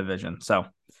in that division. So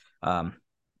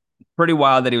pretty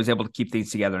wild that he was able to keep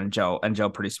things together and gel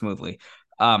pretty smoothly.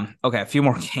 Okay, a few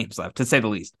more games left, to say the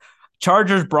least.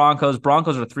 Chargers, Broncos.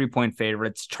 Broncos are 3-point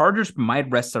favorites. Chargers might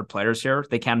rest their players here.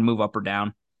 They can move up or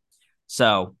down.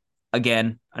 So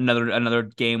again, another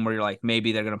game where you're like,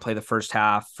 maybe they're going to play the first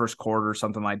half, first quarter,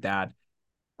 something like that.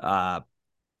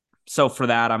 So for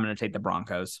that, I'm going to take the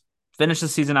Broncos. Finish the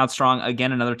season out strong.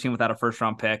 Again, another team without a first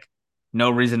round pick. No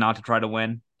reason not to try to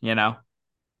win,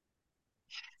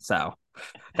 So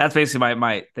that's basically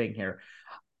my thing here.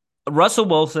 Russell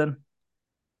Wilson,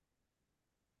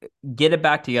 get it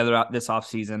back together this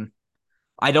offseason.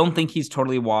 I don't think he's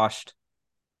totally washed.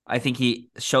 I think he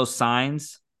shows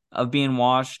signs of being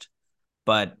washed,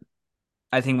 but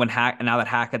I think now that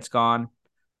Hackett's gone,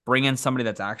 bring in somebody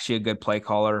that's actually a good play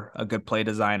caller, a good play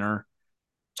designer,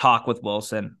 talk with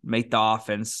Wilson, make the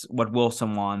offense what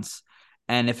Wilson wants.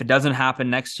 And if it doesn't happen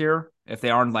next year, if they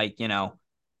aren't like,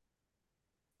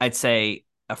 I'd say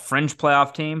a fringe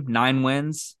playoff team, 9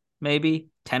 wins, maybe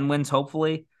 10 wins,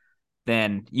 hopefully,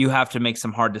 then you have to make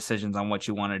some hard decisions on what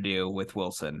you want to do with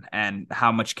Wilson and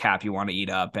how much cap you want to eat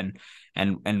up and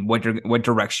what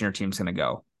direction your team's going to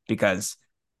go, because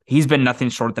he's been nothing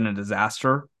short than a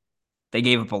disaster. They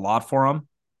gave up a lot for him.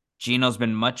 Gino has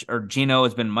been much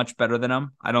better than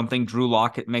him. I don't think Drew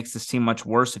Lock makes this team much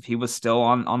worse if he was still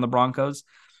on the Broncos.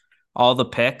 All the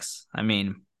picks, I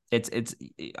mean, it's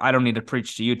I don't need to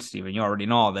preach to you, Steven. You already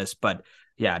know all this, but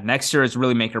yeah, next year is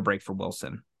really make or break for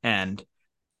Wilson. And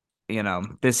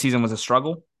this season was a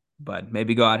struggle, but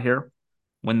maybe go out here,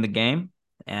 win the game,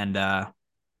 and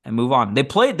move on. They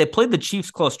played the Chiefs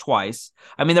close twice.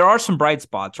 I mean, there are some bright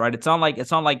spots, right? It's not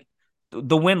like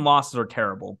the win losses are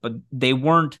terrible, but they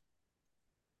weren't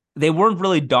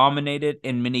really dominated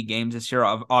in many games this year.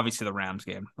 Obviously, the Rams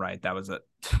game, right? That was a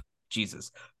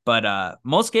Jesus. But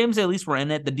most games at least were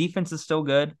in it. The defense is still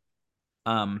good.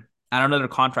 I don't know their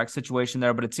contract situation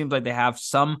there, but it seems like they have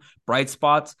some bright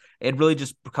spots. It really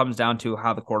just comes down to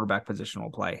how the quarterback position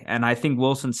will play. And I think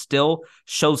Wilson still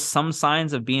shows some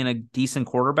signs of being a decent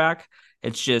quarterback.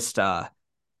 It's just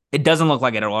it doesn't look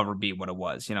like it'll ever be what it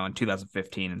was, in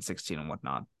 2015 and 16 and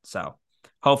whatnot. So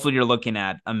hopefully you're looking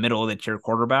at a middle of the tier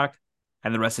quarterback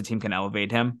and the rest of the team can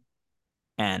elevate him.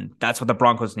 And that's what the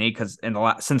Broncos need, because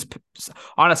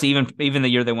honestly, even the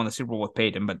year they won the Super Bowl with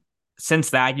Peyton, but since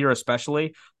that year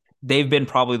especially, they've been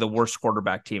probably the worst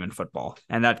quarterback team in football,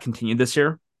 and that continued this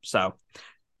year. So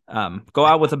go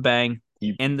out with a bang,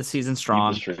 Keep end the season keep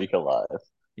the strong. streak alive.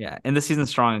 Yeah, end the season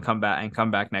strong and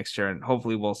come back next year, and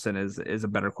hopefully Wilson is a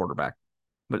better quarterback.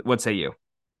 But what say you?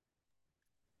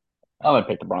 I'm gonna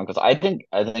pick the Broncos. I think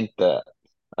that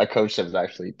a coach that was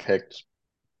actually picked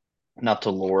not to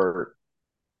lure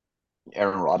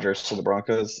Aaron Rodgers to the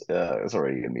Broncos is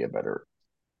already gonna be a better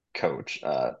coach.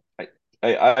 I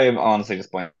am honestly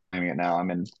just blaming it now. I'm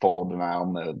in full denial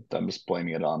mode. I'm just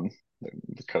blaming it on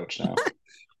the coach now.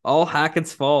 All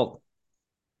Hackett's fault.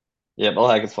 Yeah, Bill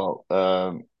Hackett's fault.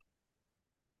 Because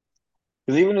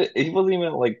even he wasn't even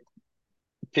at like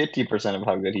 50% of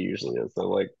how good he usually is. So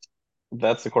like, if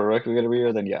that's the quarterback we're gonna be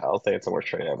here, then yeah, I'll say it's the worst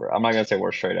trade ever. I'm not gonna say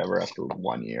worst trade ever after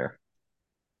 1 year.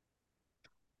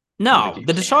 I don't think No, you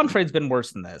the Deshaun can. trade's been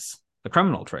worse than this. The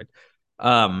criminal trade.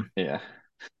 Um, Yeah.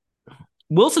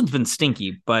 Wilson's been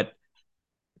stinky, but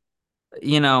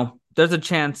there's a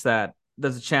chance that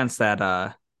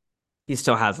he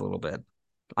still has a little bit.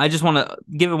 I just want to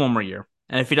give it one more year,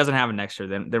 and if he doesn't have it next year,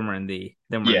 then we're in the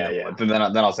Yeah, yeah. Then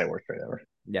I'll say worst trade ever.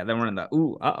 yeah, then we're in the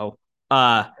ooh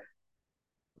uh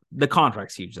the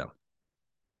contract's huge though.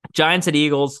 Giants at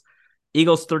Eagles.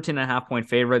 Eagles 13.5 point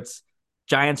favorites.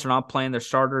 Giants are not playing their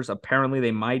starters. Apparently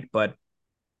they might, but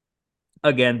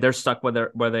again, they're stuck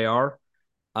where they are.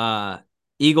 Uh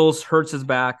Eagles Hurts is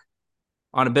back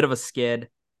on a bit of a skid.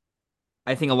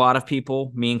 I think a lot of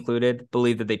people, me included,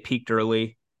 believe that they peaked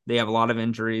early. They have a lot of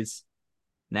injuries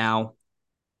now.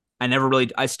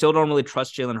 I still don't really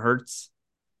trust Jalen Hurts.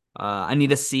 I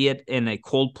need to see it in a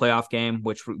cold playoff game,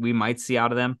 which we might see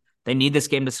out of them. They need this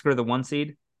game to secure the 1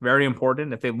 seed. Very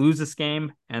important. If they lose this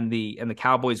game and the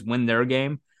Cowboys win their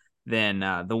game, then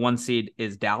the 1 seed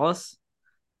is Dallas.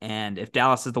 And if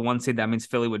Dallas is the 1 seed, that means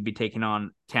Philly would be taking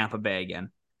on Tampa Bay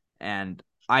again. And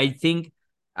I think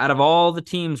out of all the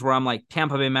teams where I'm like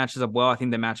Tampa Bay matches up well, I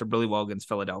think they match up really well against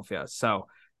Philadelphia. So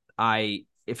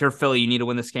if you're Philly, you need to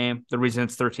win this game. The reason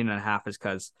it's 13.5 is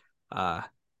because,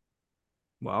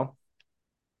 well,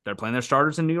 they're playing their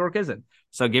starters and New York isn't.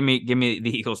 So give me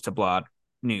the Eagles to blow out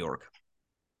New York.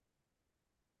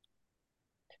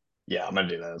 Yeah, I'm gonna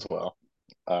do that as well.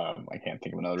 I can't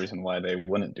think of another reason why they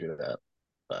wouldn't do that,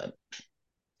 but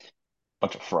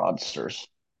bunch of fraudsters,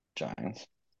 Giants.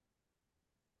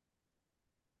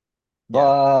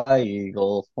 Yeah. Fly,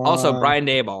 Eagle, Also, fly. Brian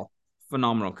Daboll,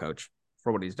 phenomenal coach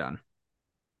for what he's done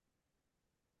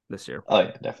this year. Oh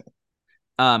yeah, definitely.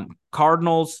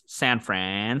 Cardinals, San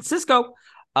Francisco.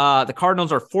 The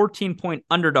Cardinals are 14-point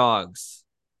underdogs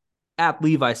at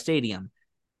Levi Stadium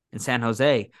in San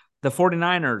Jose. The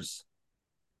 49ers,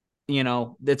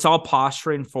 it's all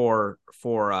posturing for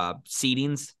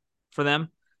seedings for them.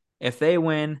 If they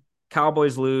win,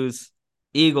 Cowboys lose,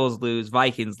 Eagles lose,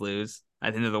 Vikings lose. I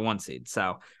think they're the 1 seed.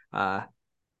 So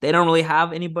they don't really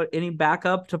have any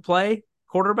backup to play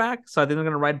quarterback. So I think they're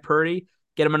going to ride Purdy,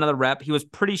 get him another rep. He was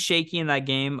pretty shaky in that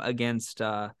game against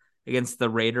the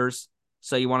Raiders.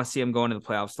 So you want to see him go into the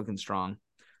playoffs looking strong.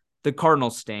 The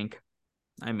Cardinals stink.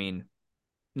 I mean,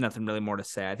 nothing really more to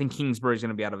say. I think Kingsbury's going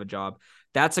to be out of a job.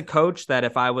 That's a coach that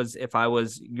if I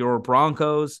was your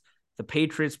Broncos, the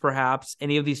Patriots, perhaps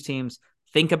any of these teams,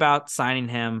 think about signing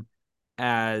him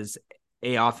as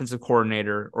a offensive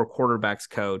coordinator or quarterbacks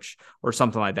coach or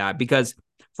something like that. Because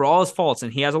for all his faults,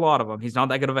 and he has a lot of them, he's not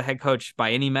that good of a head coach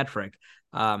by any metric.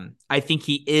 I think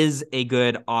he is a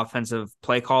good offensive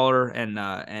play caller,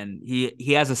 and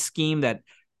he has a scheme that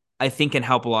I think can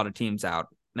help a lot of teams out.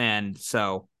 And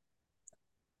so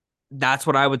that's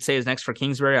what I would say is next for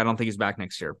Kingsbury. I don't think he's back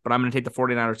next year, but I'm going to take the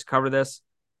 49ers to cover this.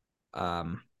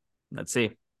 Let's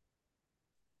see.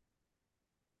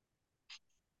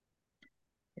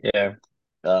 Yeah.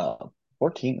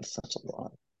 14 is such a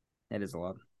lot. It is a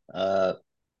lot. Uh,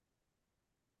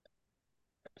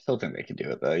 I still think they could do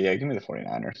it though. Yeah, give me the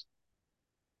 49ers.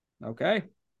 Okay.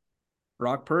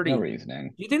 Brock Purdy. No Do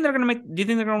reasoning. you think they're going to make? Do you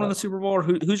think they're going to win Uh, the Super Bowl, or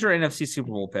who's your NFC Super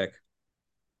Bowl pick?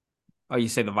 Oh, you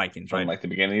say the Vikings, from right? like the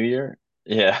beginning of the year.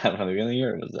 Yeah, from the beginning of the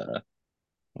year it was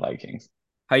Vikings.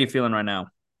 How you feeling right now?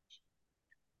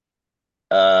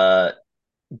 Uh,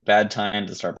 bad time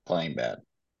to start playing bad.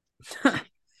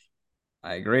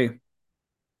 I agree.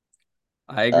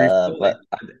 I agree fully. But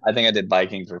I think I did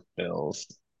Vikings or Bills.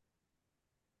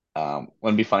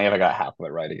 Wouldn't be funny if I got half of it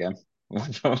right again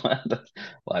from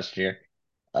last year.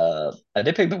 I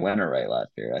did pick the winner right last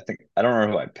year. I don't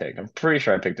remember who I picked. I'm pretty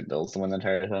sure I picked the Bills to win the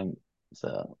entire thing.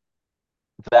 So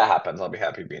if that happens, I'll be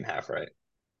happy being half right.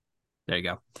 There you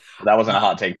go. That wasn't a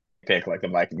hot take pick like the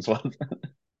Vikings was.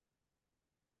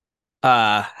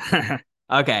 Uh,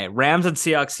 okay. Rams and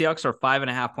Seahawks. Seahawks are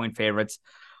 5.5 point favorites.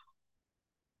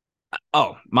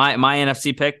 Oh, my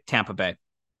NFC pick, Tampa Bay.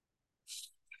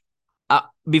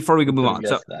 Before we can move Would have on.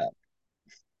 So, guessed that.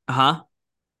 huh?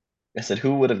 I said,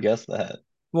 who would have guessed that?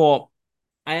 Well,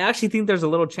 I actually think there's a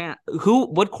little chance.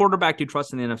 What quarterback do you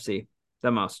trust in the NFC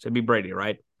the most? It'd be Brady,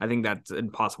 right? I think that's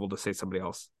impossible to say somebody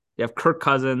else. You have Kirk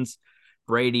Cousins,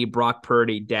 Brady, Brock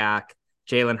Purdy, Dak,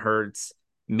 Jalen Hurts,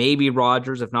 maybe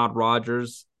Rodgers. If not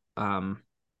Rodgers, then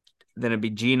it'd be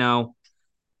Geno.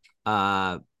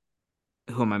 Uh,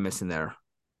 who am I missing there?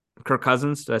 Kirk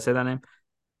Cousins. Did I say that name?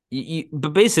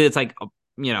 But basically, it's like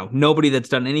nobody that's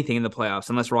done anything in the playoffs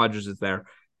unless Rodgers is there,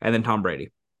 and then Tom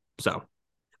Brady. So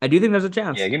I do think there's a Yeah,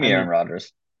 chance. give I me Aaron mean,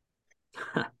 Rodgers.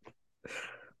 I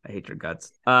hate your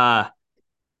guts. But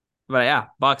yeah,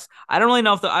 Bucks. I don't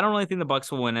really think the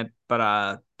Bucks will win it,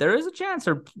 but there is a chance.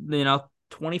 They're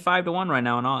 25-1 right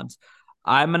now in odds.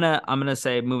 I'm gonna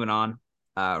say moving on.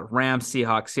 Rams,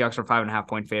 Seahawks. Seahawks are 5.5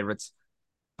 point favorites.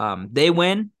 They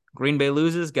win. Green Bay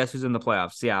loses. Guess who's in the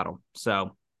playoffs? Seattle.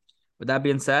 So with that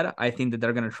being said, I think that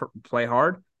they're gonna play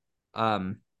hard.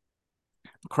 Um,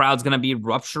 crowd's gonna be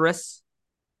rupturous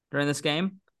during this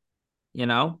game.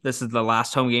 This is the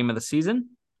last home game of the season.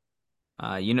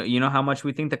 You know how much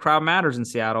we think the crowd matters in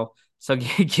Seattle. So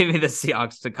give me the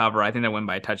Seahawks to cover. I think they win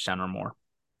by a touchdown or more.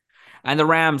 And the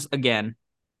Rams again.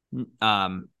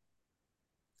 Um,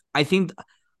 I think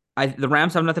the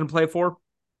Rams have nothing to play for.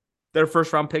 Their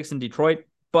first round picks in Detroit,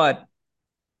 but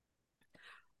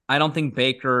I don't think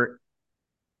Baker.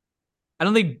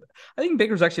 I think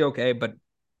Baker's actually okay, but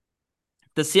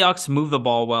the Seahawks move the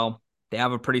ball well. They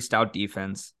have a pretty stout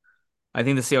defense. I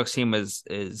think the Seahawks team is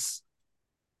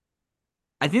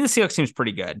I think the Seahawks team's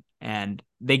pretty good, and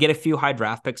they get a few high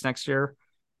draft picks next year.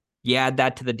 You add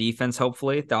that to the defense,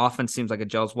 hopefully. The offense seems like it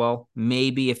gels well.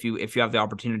 Maybe if you have the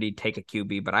opportunity, take a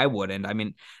QB, but I wouldn't. I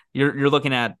mean, you're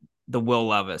looking at the Will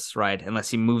Levis, right? Unless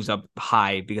he moves up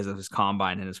high because of his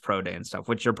combine and his pro day and stuff,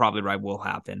 which you're probably right will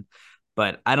happen.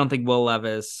 But I don't think Will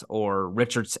Levis or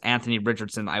Anthony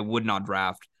Richardson, I would not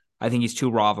draft. I think he's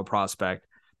too raw of a prospect.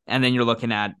 And then you're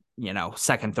looking at,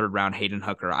 second, third round Hayden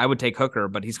Hooker. I would take Hooker,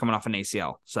 but he's coming off an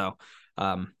ACL. So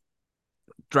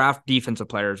draft defensive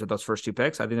players with those first two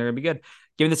picks. I think they're going to be good.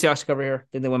 Give me the Seahawks cover here.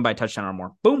 I think they win by a touchdown or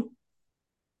more. Boom.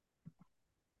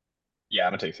 Yeah,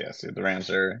 I'm gonna take Seahawks too. The Rams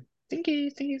are stinky,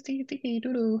 doo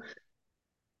doo.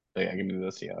 So yeah, give me the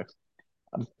Seahawks.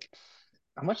 Um,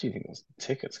 how much do you think those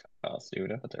tickets cost,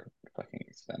 dude? I bet they're fucking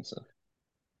expensive.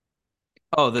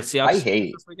 Oh, the I Seahawks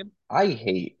hate, this weekend? I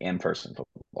hate in-person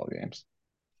football games.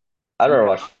 I'd rather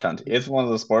watch on. It's one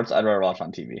of the sports I'd rather watch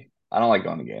on TV. I don't like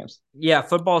going to games. Yeah,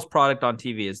 football's product on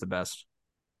TV is the best.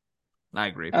 I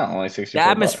agree. Oh, only The 64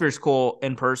 bucks. atmosphere is cool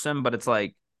in person, but it's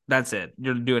like that's it.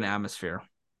 You're doing atmosphere.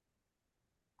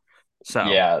 So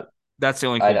Yeah, that's the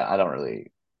only I cool. don't, I don't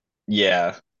really.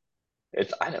 Yeah,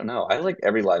 I don't know. I like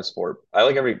every live sport. I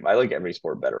like every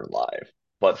sport better live,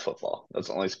 but football. That's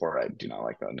the only sport I do not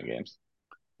like going to games.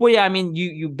 Well, yeah, I mean,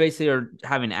 you basically are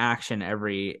having action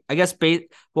every. I guess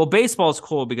baseball is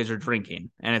cool because you're drinking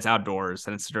and it's outdoors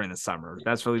and it's during the summer.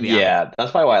 That's really the Yeah,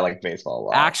 that's probably why I like baseball a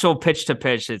lot. actual pitch to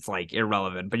pitch. It's like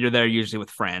irrelevant, but you're there usually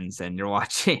with friends and you're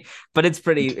watching. But it's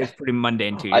pretty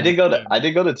mundane too. You're just I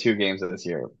did go to two games this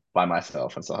year by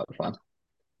myself and still had fun.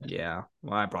 yeah.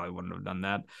 Well, I probably wouldn't have done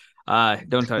that.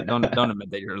 Don't admit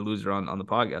that you're a loser on the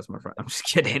podcast, my friend. I'm just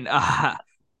kidding.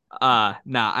 Nah,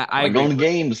 I Like agree. going to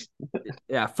games.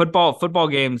 Yeah, football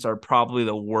games are probably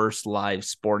the worst live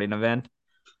sporting event.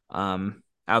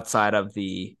 Outside of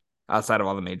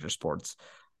all the major sports.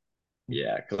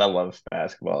 Yeah, because I love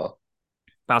basketball.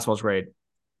 Basketball's great.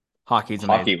 Hockey's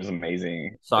amazing. Hockey was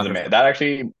amazing. Soccer's great. That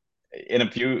actually in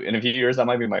a few years that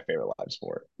might be my favorite live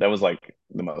sport. That was like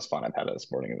the most fun I've had at a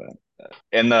sporting event.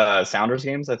 And the Sounders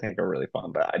games I think are really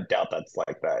fun, but I doubt that's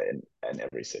like that in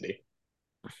every city.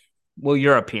 Well,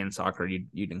 European soccer,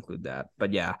 you'd include that,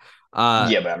 but yeah,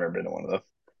 Yeah, but I've never been to one of those.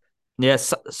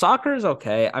 yes, soccer is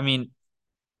okay. I mean,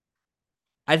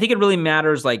 I think it really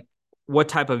matters like what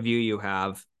type of view you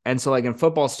have, and so like in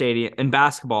football stadium, in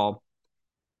basketball,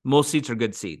 most seats are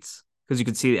good seats because you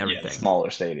can see Yeah, the everything. smaller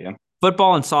stadium.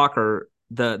 Football and soccer,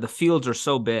 the fields are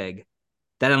so big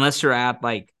that unless you're at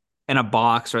like in a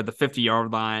box or at the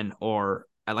 50-yard line or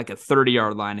at like a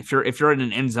 30-yard line, if you're in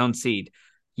an end zone seat,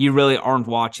 you really aren't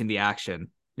watching the action.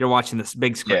 You're watching this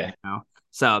big screen, Yeah,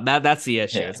 So that's the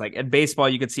issue. yeah, It's like in baseball,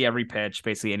 you could see every pitch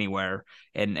basically anywhere.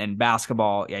 And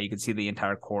basketball, yeah, you could see the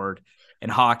entire court. In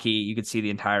hockey, you could see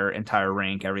the entire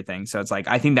rink, everything. So it's like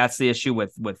I think that's the issue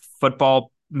with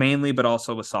football mainly, but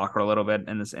also with soccer a little bit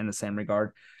in the same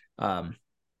regard. Um,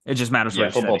 it just matters where yeah.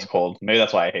 you're Football's sitting. cold. Maybe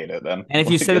that's why I hate it. Then And if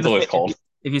you sit at it's the always cold.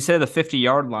 if you sit at the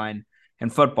 50-yard line in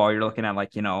football, you're looking at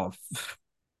like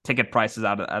ticket prices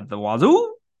out at the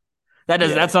wazoo. That's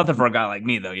Yeah, nothing for a guy like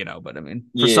me though, but I mean,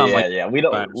 for some yeah, like yeah.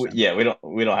 I understand.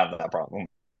 We don't have that problem.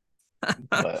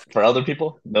 But for other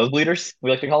people, nosebleeders,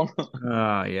 we like to call them.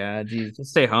 Oh yeah, geez,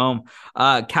 just stay home.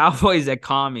 Cowboys at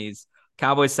commies.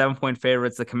 Cowboys 7-point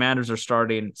favorites. The Commanders are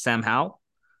starting Sam Howell.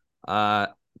 Uh,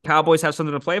 Cowboys have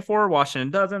something to play for. Washington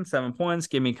doesn't. 7 points.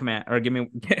 Give me command or give me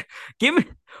give me.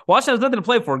 Washington has nothing to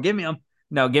play for. Give me them.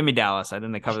 No, give me Dallas. I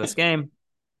think they cover this game.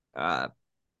 Uh,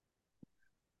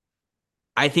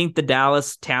 I think the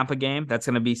Dallas Tampa game that's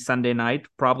going to be Sunday night,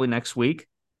 probably next week.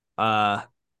 Uh,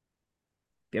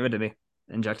 Give it to me.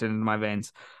 Inject it into my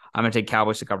veins. I'm going to take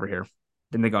Cowboys to cover here.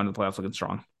 Then they go into the playoffs looking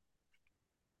strong.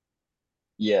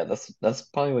 Yeah, that's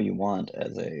probably what you want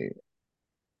as a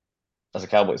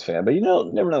Cowboys fan. But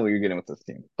never know what you're getting with this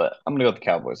team. But I'm gonna go with the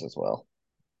Cowboys as well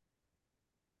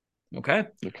Okay.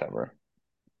 to cover.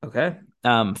 Okay.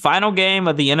 Final game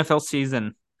of the NFL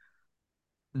season.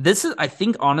 This is, I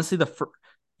think, honestly, the first.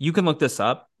 You can look this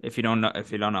up if you don't know.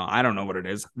 If you don't know, I don't know what it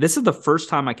is. This is the first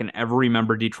time I can ever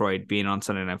remember Detroit being on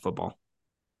Sunday Night Football.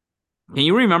 Can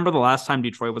you remember the last time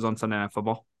Detroit was on Sunday Night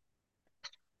Football?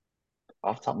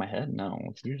 Off the top of my head, no.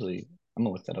 It's usually I'm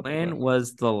gonna look that up real When quick.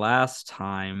 was the last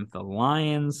time the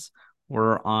Lions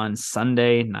were on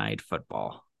Sunday Night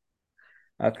Football?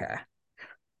 Okay.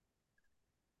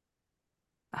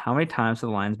 How many times have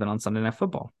the Lions been on Sunday Night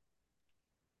Football?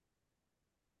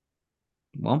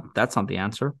 Well, that's not the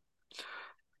answer.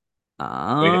 Wait,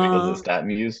 does the Uh, stat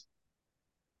muse?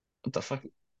 What the fuck?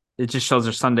 it just shows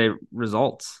their Sunday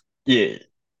results. Yeah.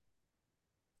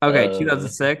 Okay, Uh,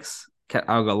 2006.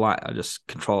 I'll go. I'll just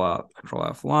Control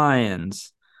F.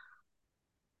 Lions.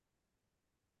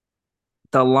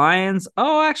 The Lions.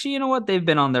 Oh, actually, you know what? They've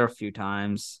been on there a few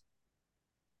times.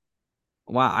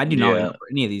 Wow, I do not yeah. remember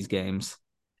any of these games.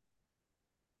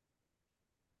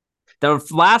 The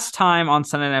last time on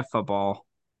Sunday Night Football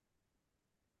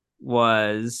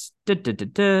was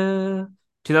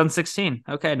 2016.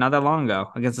 Okay, not that long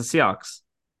ago against the Seahawks.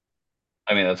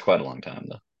 I mean, that's quite a long time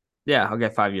though. Yeah, okay,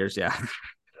 5 years. Yeah.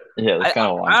 Yeah, that's I, kind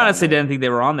of a long I time honestly though. didn't think they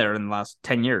were on there in the last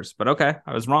 10 years, but okay,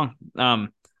 I was wrong. Well,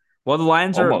 the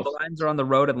Almost. Lions are on the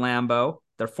road at Lambeau.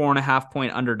 They're 4.5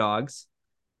 point underdogs.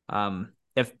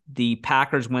 If the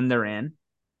Packers win, they're in.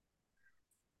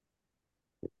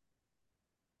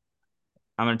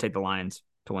 I'm going to take the Lions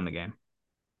to win the game.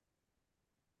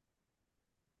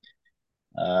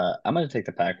 I'm going to take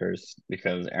the Packers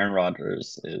because Aaron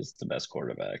Rodgers is the best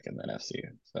quarterback in the NFC.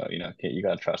 So, you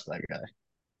got to trust that guy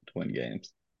to win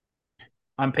games.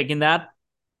 I'm picking that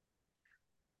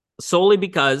solely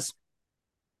because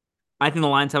I think the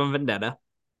Lions have a vendetta.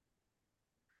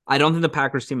 I don't think the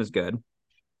Packers team is good.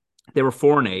 They were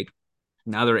 4-8.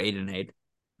 Now they're 8-8.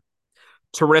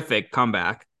 Terrific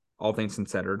comeback, all things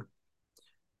considered.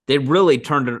 They really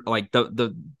turned it like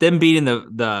the them beating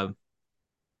the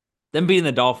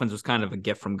Dolphins was kind of a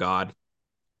gift from God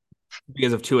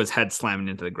because of Tua's head slamming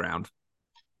into the ground,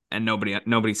 and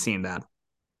nobody's seen that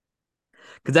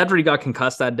because after he got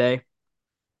concussed that day,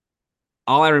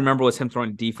 all I remember was him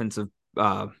throwing defensive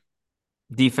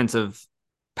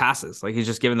passes. Like he's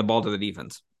just giving the ball to the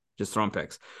defense, just throwing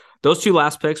picks. Those two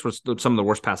last picks were some of the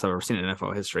worst passes I've ever seen in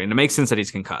NFL history, and it makes sense that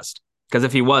he's concussed. Because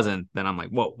if he wasn't, then I'm like,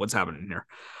 whoa, what's happening here?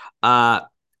 I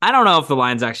don't know if the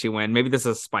Lions actually win. Maybe this is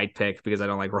a spite pick because I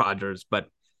don't like Rodgers, but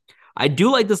I do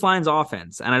like this Lions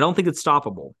offense, and I don't think it's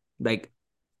stoppable. Like,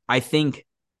 I think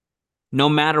no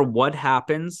matter what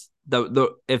happens,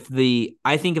 if the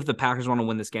Packers want to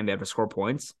win this game, they have to score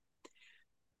points.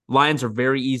 Lions are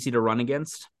very easy to run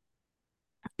against.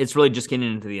 It's really just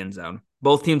getting into the end zone.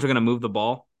 Both teams are going to move the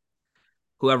ball.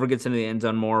 Whoever gets into the end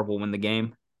zone more will win the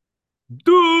game.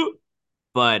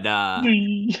 But I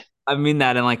mean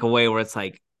that in like a way where it's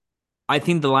like, I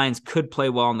think the Lions could play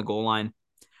well on the goal line.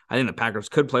 I think the Packers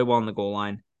could play well on the goal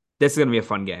line. This is going to be a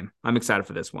fun game. I'm excited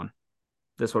for this one.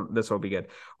 This will be good.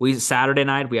 Saturday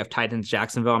night we have Titans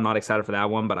Jacksonville. I'm not excited for that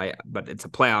one, but it's a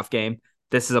playoff game.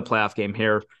 This is a playoff game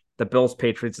here. The Bills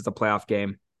Patriots is a playoff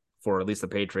game for at least the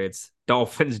Patriots.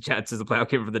 Dolphins Jets is a playoff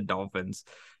game for the Dolphins.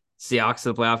 Seahawks is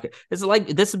a playoff game.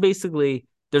 This is basically,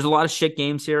 there's a lot of shit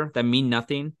games here that mean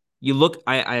nothing. You look,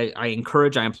 I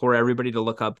implore everybody to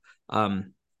look up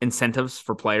incentives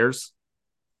for players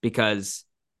because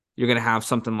you're gonna have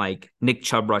something like Nick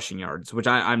Chubb rushing yards, which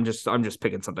I'm just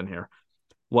picking something here.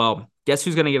 Well, guess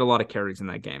who's gonna get a lot of carries in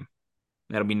that game?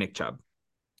 That'll be Nick Chubb.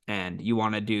 And you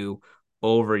want to do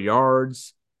over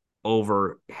yards,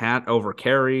 over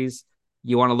carries.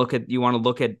 You want to look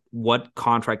at what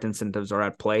contract incentives are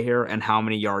at play here and how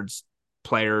many yards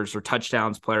players or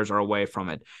touchdowns players are away from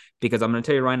it. Because I'm going to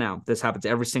tell you right now, this happens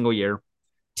every single year.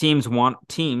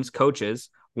 Coaches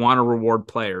want to reward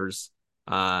players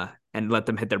and let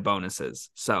them hit their bonuses.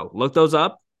 So look those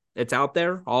up. It's out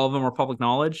there. All of them are public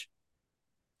knowledge.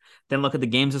 Then look at the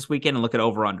games this weekend and look at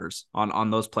over-unders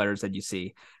on those players that you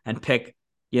see and pick,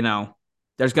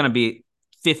 there's going to be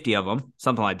 50 of them,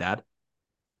 something like that.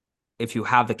 If you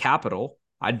have the capital,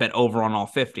 I'd bet over on all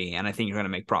 50, and I think you're going to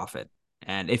make profit.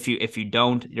 And if you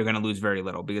don't, you're going to lose very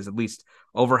little because at least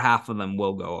over half of them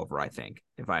will go over, I think,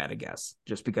 if I had to guess,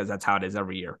 just because that's how it is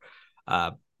every year.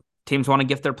 Teams want to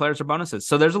gift their players their bonuses.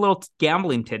 So there's a little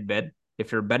gambling tidbit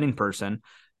if you're a betting person,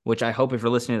 which I hope if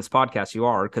you're listening to this podcast, you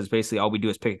are, because basically all we do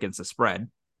is pick against the spread.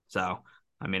 So,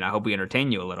 I mean, I hope we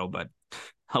entertain you a little, but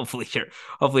hopefully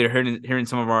you're hearing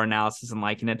some of our analysis and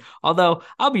liking it. Although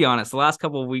I'll be honest, the last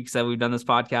couple of weeks that we've done this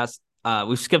podcast,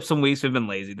 we've skipped some weeks. We've been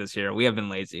lazy this year. We have been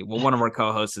lazy. Well, one of our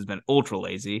co-hosts has been ultra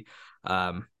lazy.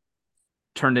 Turned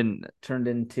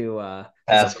into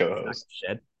as co-host.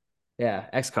 Shit. Yeah,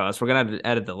 X co-host. We're gonna have to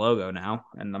edit the logo now,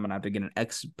 and I'm gonna have to get an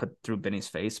X put through Benny's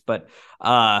face. But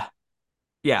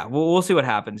yeah, we'll see what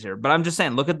happens here. But I'm just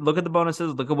saying, look at the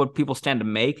bonuses. Look at what people stand to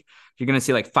make. You're gonna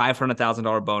see like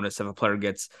 $500,000 bonus if a player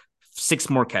gets 6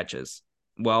 more catches.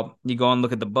 Well, you go and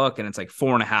look at the book, and it's like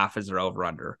 4.5 is their over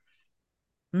under.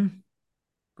 I'm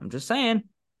just saying,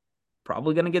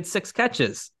 probably gonna get 6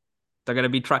 catches. They're gonna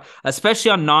be especially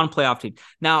on non-playoff teams.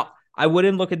 Now, I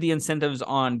wouldn't look at the incentives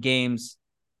on games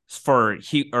for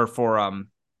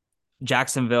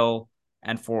Jacksonville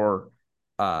and for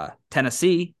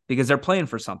Tennessee because they're playing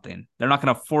for something. They're not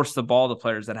going to force the ball to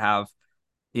players that have,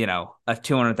 a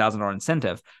 $200,000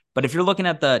 incentive. But if you're looking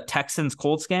at the Texans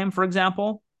Colts game, for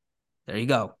example, there you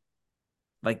go.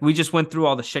 Like we just went through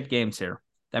all the shit games here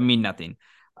that mean nothing.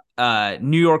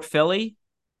 New York, Philly,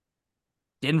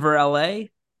 Denver, LA,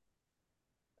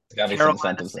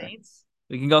 Carolina Saints.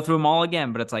 We can go through them all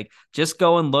again, but it's like just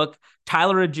go and look.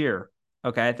 Tyler Agier,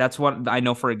 okay, that's what I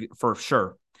know for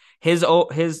sure.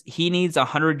 He needs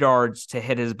 100 yards to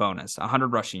hit his bonus, 100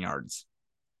 rushing yards.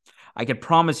 I could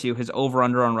promise you his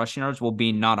over-under on rushing yards will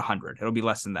be not 100. It'll be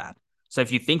less than that. So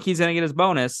if you think he's going to get his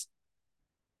bonus,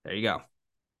 there you go.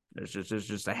 There's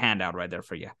just a handout right there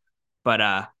for you.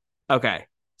 But, okay.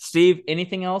 Steve,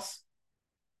 anything else?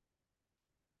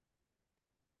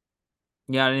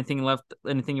 You got anything left?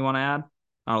 Anything you want to add?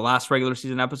 Our last regular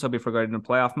season episode before going into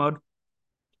playoff mode?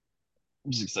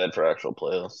 I'm just excited for actual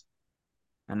playoffs.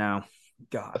 I know.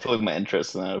 God. I feel like my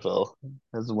interest in the NFL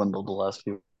has dwindled the last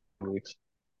few weeks.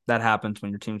 That happens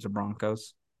when your team's the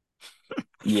Broncos.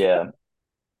 Yeah.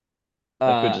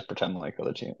 I could just pretend like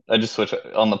other team. I just switch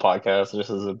on the podcast just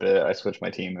as a bit. I switch my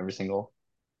team every single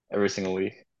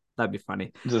week. That'd be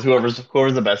funny. Just whoever's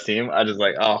the best team, I just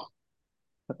like,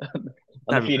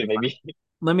 undefeated, maybe.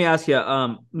 Let me ask you,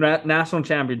 national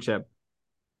championship,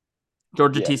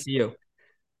 Georgia TCU.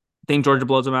 Think Georgia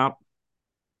blows them out?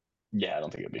 Yeah, I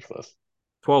don't think it'd be close.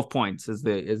 12 points is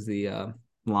the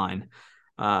line.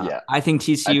 I think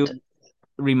TCU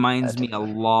reminds me a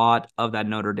lot of that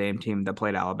Notre Dame team that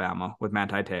played Alabama with Matt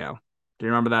Taiteo. Do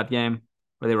you remember that game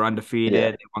where they were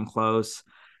undefeated, they won close,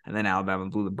 and then Alabama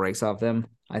blew the brakes off them?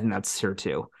 I think that's here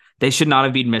too. They should not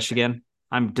have beaten Michigan.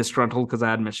 I'm disgruntled because I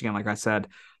had Michigan, like I said,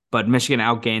 but Michigan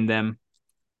outgained them.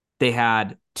 They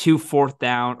had a fourth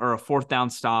down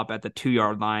stop at the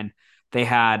 2-yard line. They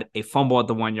had a fumble at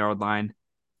the 1-yard line.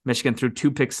 Michigan threw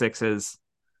 2 pick sixes.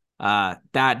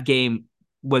 That game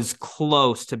was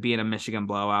close to being a Michigan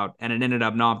blowout, and it ended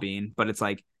up not being. But it's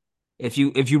like, if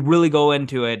you really go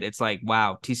into it, it's like,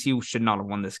 wow, TCU should not have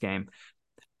won this game.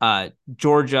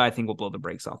 Georgia, I think, will blow the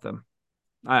brakes off them.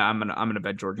 I'm gonna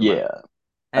bet Georgia. Yeah,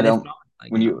 and I don't. Not,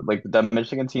 like, when you like that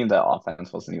Michigan team, that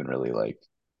offense wasn't even really like.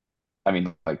 I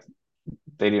mean, like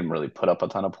they didn't really put up a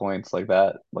ton of points like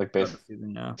that. Like basically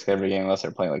every game, unless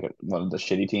they're playing like one of the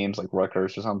shitty teams like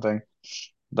Rutgers or something.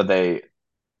 But they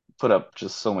put up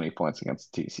just so many points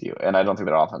against TCU, and I don't think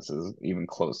their offense is even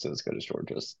close to as good as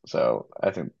Georgia's. So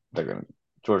I think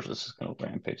Georgia's just gonna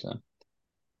rampage them.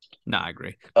 No, I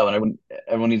agree. Oh, and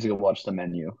everyone needs to go watch The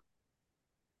Menu.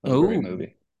 That's a great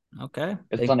movie. Okay.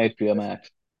 It's on HBO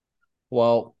Max.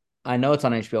 Well, I know it's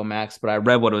on HBO Max, but I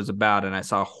read what it was about and I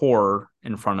saw horror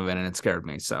in front of it and it scared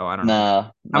me. So I don't know.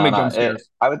 How many jump scares?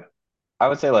 I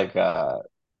would say like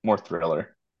more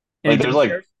thriller. Like there's like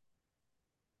scares?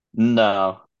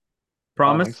 No.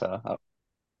 Promise? I don't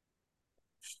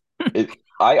think so.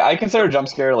 I consider a jump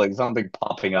scare like something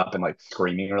popping up and like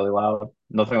screaming really loud.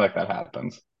 Nothing like that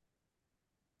happens.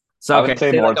 So I would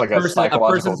say more like it's like a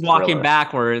person's walking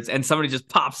backwards and somebody just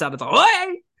pops out. It's like,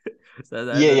 hey!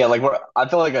 Yeah. Like I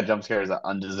feel like a jump scare is an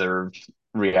undeserved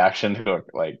reaction to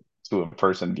a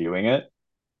person viewing it.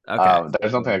 Okay.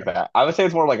 There's nothing like that. I would say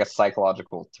it's more like a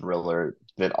psychological thriller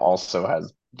that also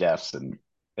has deaths and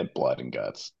blood and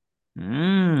guts.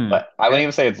 Mm. But I wouldn't Okay.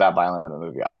 even say it's that violent in the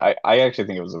movie. I actually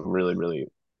think it was a really, really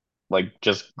like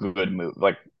just good movie.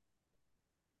 Like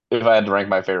if I had to rank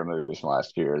my favorite movies from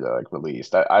last year that like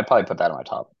released, I'd probably put that in my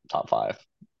top five.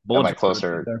 Am Bullet I Train right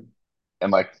closer? there.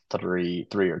 Am I three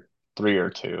or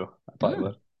two? I probably Mm.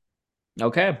 would.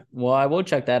 Okay. Well, I will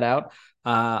check that out.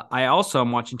 I also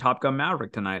am watching Top Gun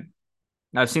Maverick tonight.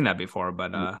 I've seen that before,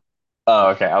 but Oh,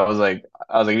 okay.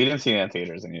 If you didn't see it in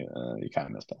theaters, and you kind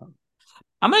of missed out.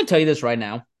 I'm going to tell you this right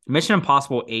now. Mission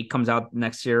Impossible 8 comes out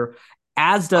next year,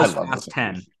 as I does love those Fast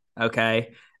 10. movies.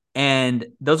 Okay. And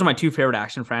those are my two favorite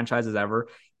action franchises ever.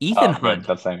 Ethan Oh, yeah, Hunt.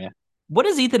 that's the same. Yeah. What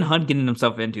is Ethan Hunt getting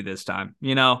himself into this time?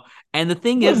 And the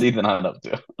thing What is, is Ethan Hunt up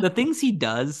to? the things he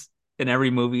does in every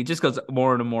movie just goes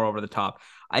more and more over the top.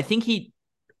 I think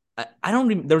I don't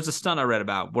even, there was a stunt I read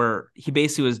about where he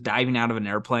basically was diving out of an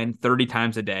airplane 30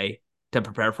 times a day to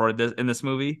prepare for this in this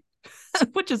movie,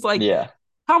 which is like Yeah.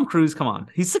 Tom Cruise, come on.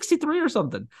 He's 63 or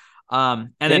something. And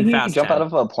then Didn't he Fast jump out 10.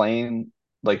 of a plane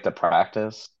like to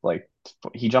practice? Like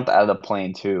he jumped out of the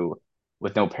plane too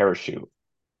with no parachute.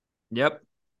 Yep.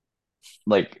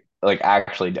 Like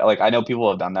actually, like I know people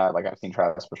have done that. Like I've seen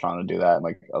Travis Pastrana do that, and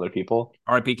like other people.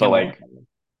 RIP But Ken Block. like,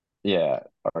 yeah,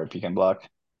 or Pecan Block.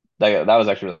 That was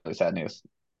actually really sad news.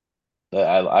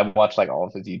 I watched like all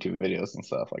of his YouTube videos and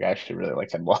stuff. Like I actually really like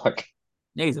Ken Block.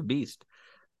 Yeah, he's a beast.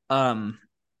 Um,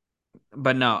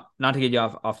 but no, not to get you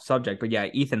off subject, but yeah,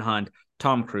 Ethan Hunt,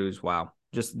 Tom Cruise, wow,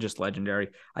 just legendary.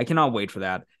 I cannot wait for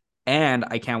that, and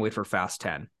I can't wait for Fast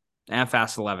 10 and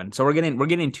Fast 11. So we're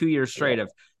getting 2 years straight Yeah,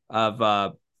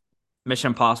 of Mission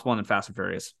Impossible and then Fast and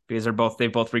Furious because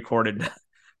they've both recorded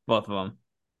both of them.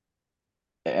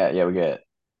 yeah. We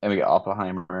get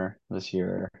Oppenheimer this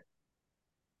year.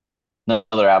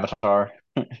 Another Avatar.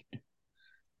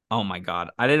 Oh my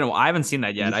god, I haven't seen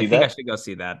that Did yet. you I see think I that? should go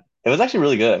see that. It was actually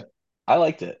really good. I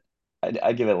liked it.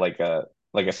 I give it like a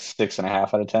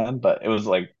 6.5 out of 10, but it was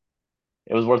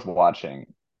worth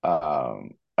watching. I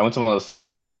went to one of those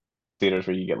theaters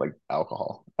where you get like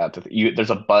alcohol at there's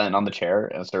a button on the chair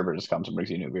and a server just comes and brings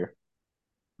you a new beer.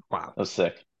 Wow, That was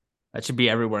sick. that should be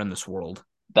everywhere in this world.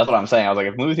 That's what I'm saying. I was like,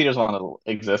 if movie theaters want to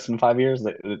exist in 5 years,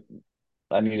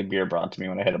 I need a beer brought to me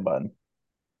when I hit a button.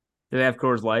 Do they have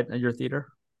Coors Light at your theater?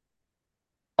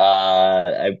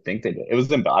 I think they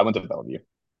did. I went to Bellevue.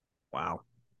 Wow,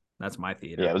 that's my Yeah,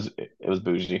 theater. it was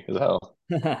bougie as hell.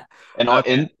 And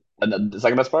Okay. the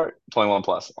second best part, 21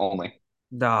 plus only,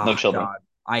 no Oh children. God,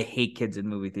 I hate kids in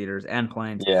movie theaters and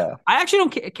planes. Yeah, I actually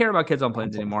don't care about kids on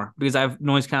planes anymore because I have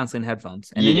noise canceling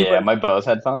headphones. And yeah. anybody, My Bose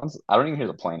headphones, I don't even hear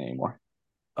the plane anymore.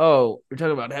 oh, you're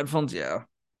talking about headphones? Yeah,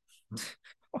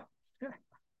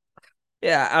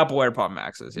 yeah. Apple AirPod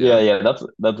Maxes. Yeah, Yeah, yeah.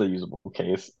 That's a usable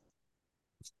case.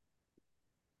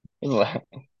 This is a,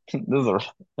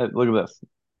 look at this.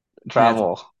 yeah.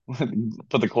 It's, Travel.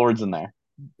 Put the cords in there.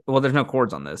 well, there's no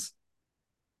cords on this.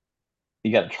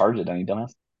 You got to charge it, don't you,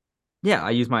 dumbass? Yeah,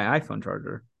 I use my iPhone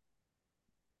charger.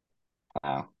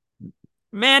 Oh.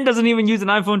 Man doesn't even use an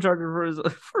iPhone charger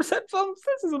for his headphones.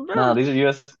 This is No, embarrassing.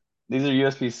 these are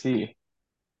USB-C.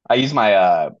 I use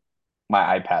my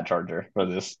iPad charger for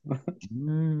this.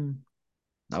 Mm.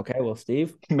 Okay, well,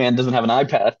 Steve. Man doesn't have an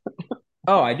iPad.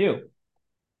 Oh, I do.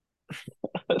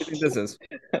 What do you think this is?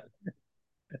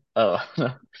 Oh,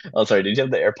 oh, sorry. Did you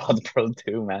have the AirPods Pro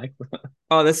 2, Max?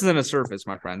 Oh, this isn't a Surface,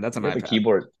 my friend. That's an You have the iPad.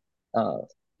 keyboard. Oh,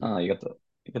 oh, you got The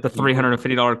the keyboard.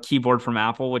 $350 keyboard from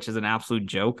Apple, which is an absolute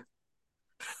joke.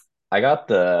 I got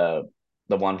the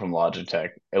one from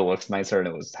Logitech. It looks nicer and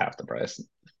it was half the price. It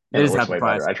And it is works half the way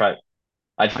better. price. I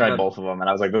I tried got, both of them and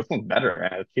I was like, this one's better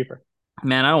and it's cheaper.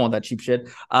 man, I don't want that cheap shit.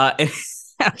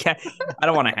 Okay. I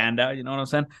don't want a handout. You know what I'm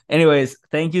saying? Anyways,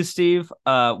 thank you, Steve.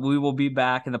 We will be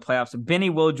back in the playoffs.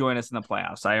 Benny will join us in the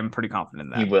playoffs. I am pretty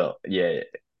confident in He that. will. Yeah.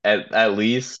 At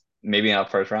least maybe not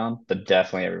first round, but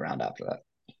definitely every round after that.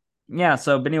 Yeah,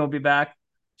 so Benny will be back,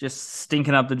 just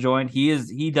stinking up the joint.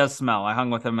 He does smell. I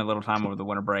hung with him a little time over the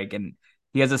winter break, and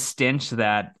he has a stench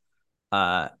that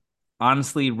uh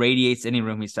honestly radiates any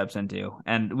room he steps into.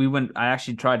 And I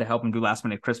actually tried to help him do last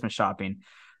minute Christmas shopping.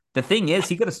 The thing is,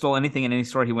 he could have stole anything in any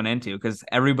store he went into because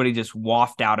everybody just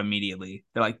waffed out immediately.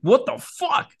 They're like, "What the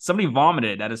fuck?" Somebody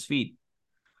vomited at his feet.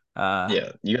 Uh,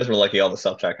 Yeah. You guys were lucky all the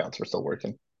self checkouts were still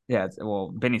working. yeah, well,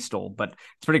 Benny stole, but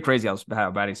it's pretty crazy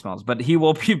how bad he smells. But he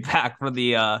will be back for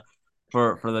the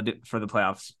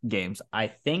playoffs games.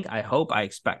 I hope, I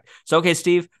expect. So okay,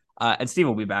 Steve, and Steve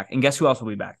will be back, and guess who else will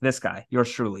be back? This guy,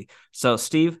 yours truly. So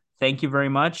Steve, thank you very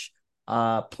much.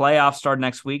 Playoffs start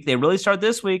next week. They really start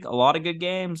this week. A lot of good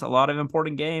games, a lot of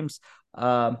important games.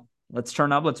 Let's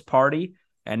turn up, let's party,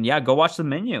 and yeah, go watch the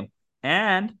menu.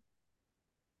 And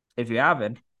If you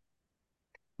haven't,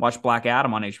 watch Black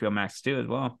Adam on HBO Max too as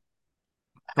well.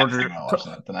 I'm thinking Torture, about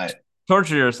watching that tonight.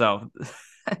 torture yourself.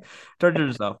 Torture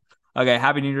yourself. Okay.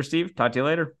 Happy New Year, Steve. Talk to you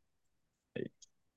later.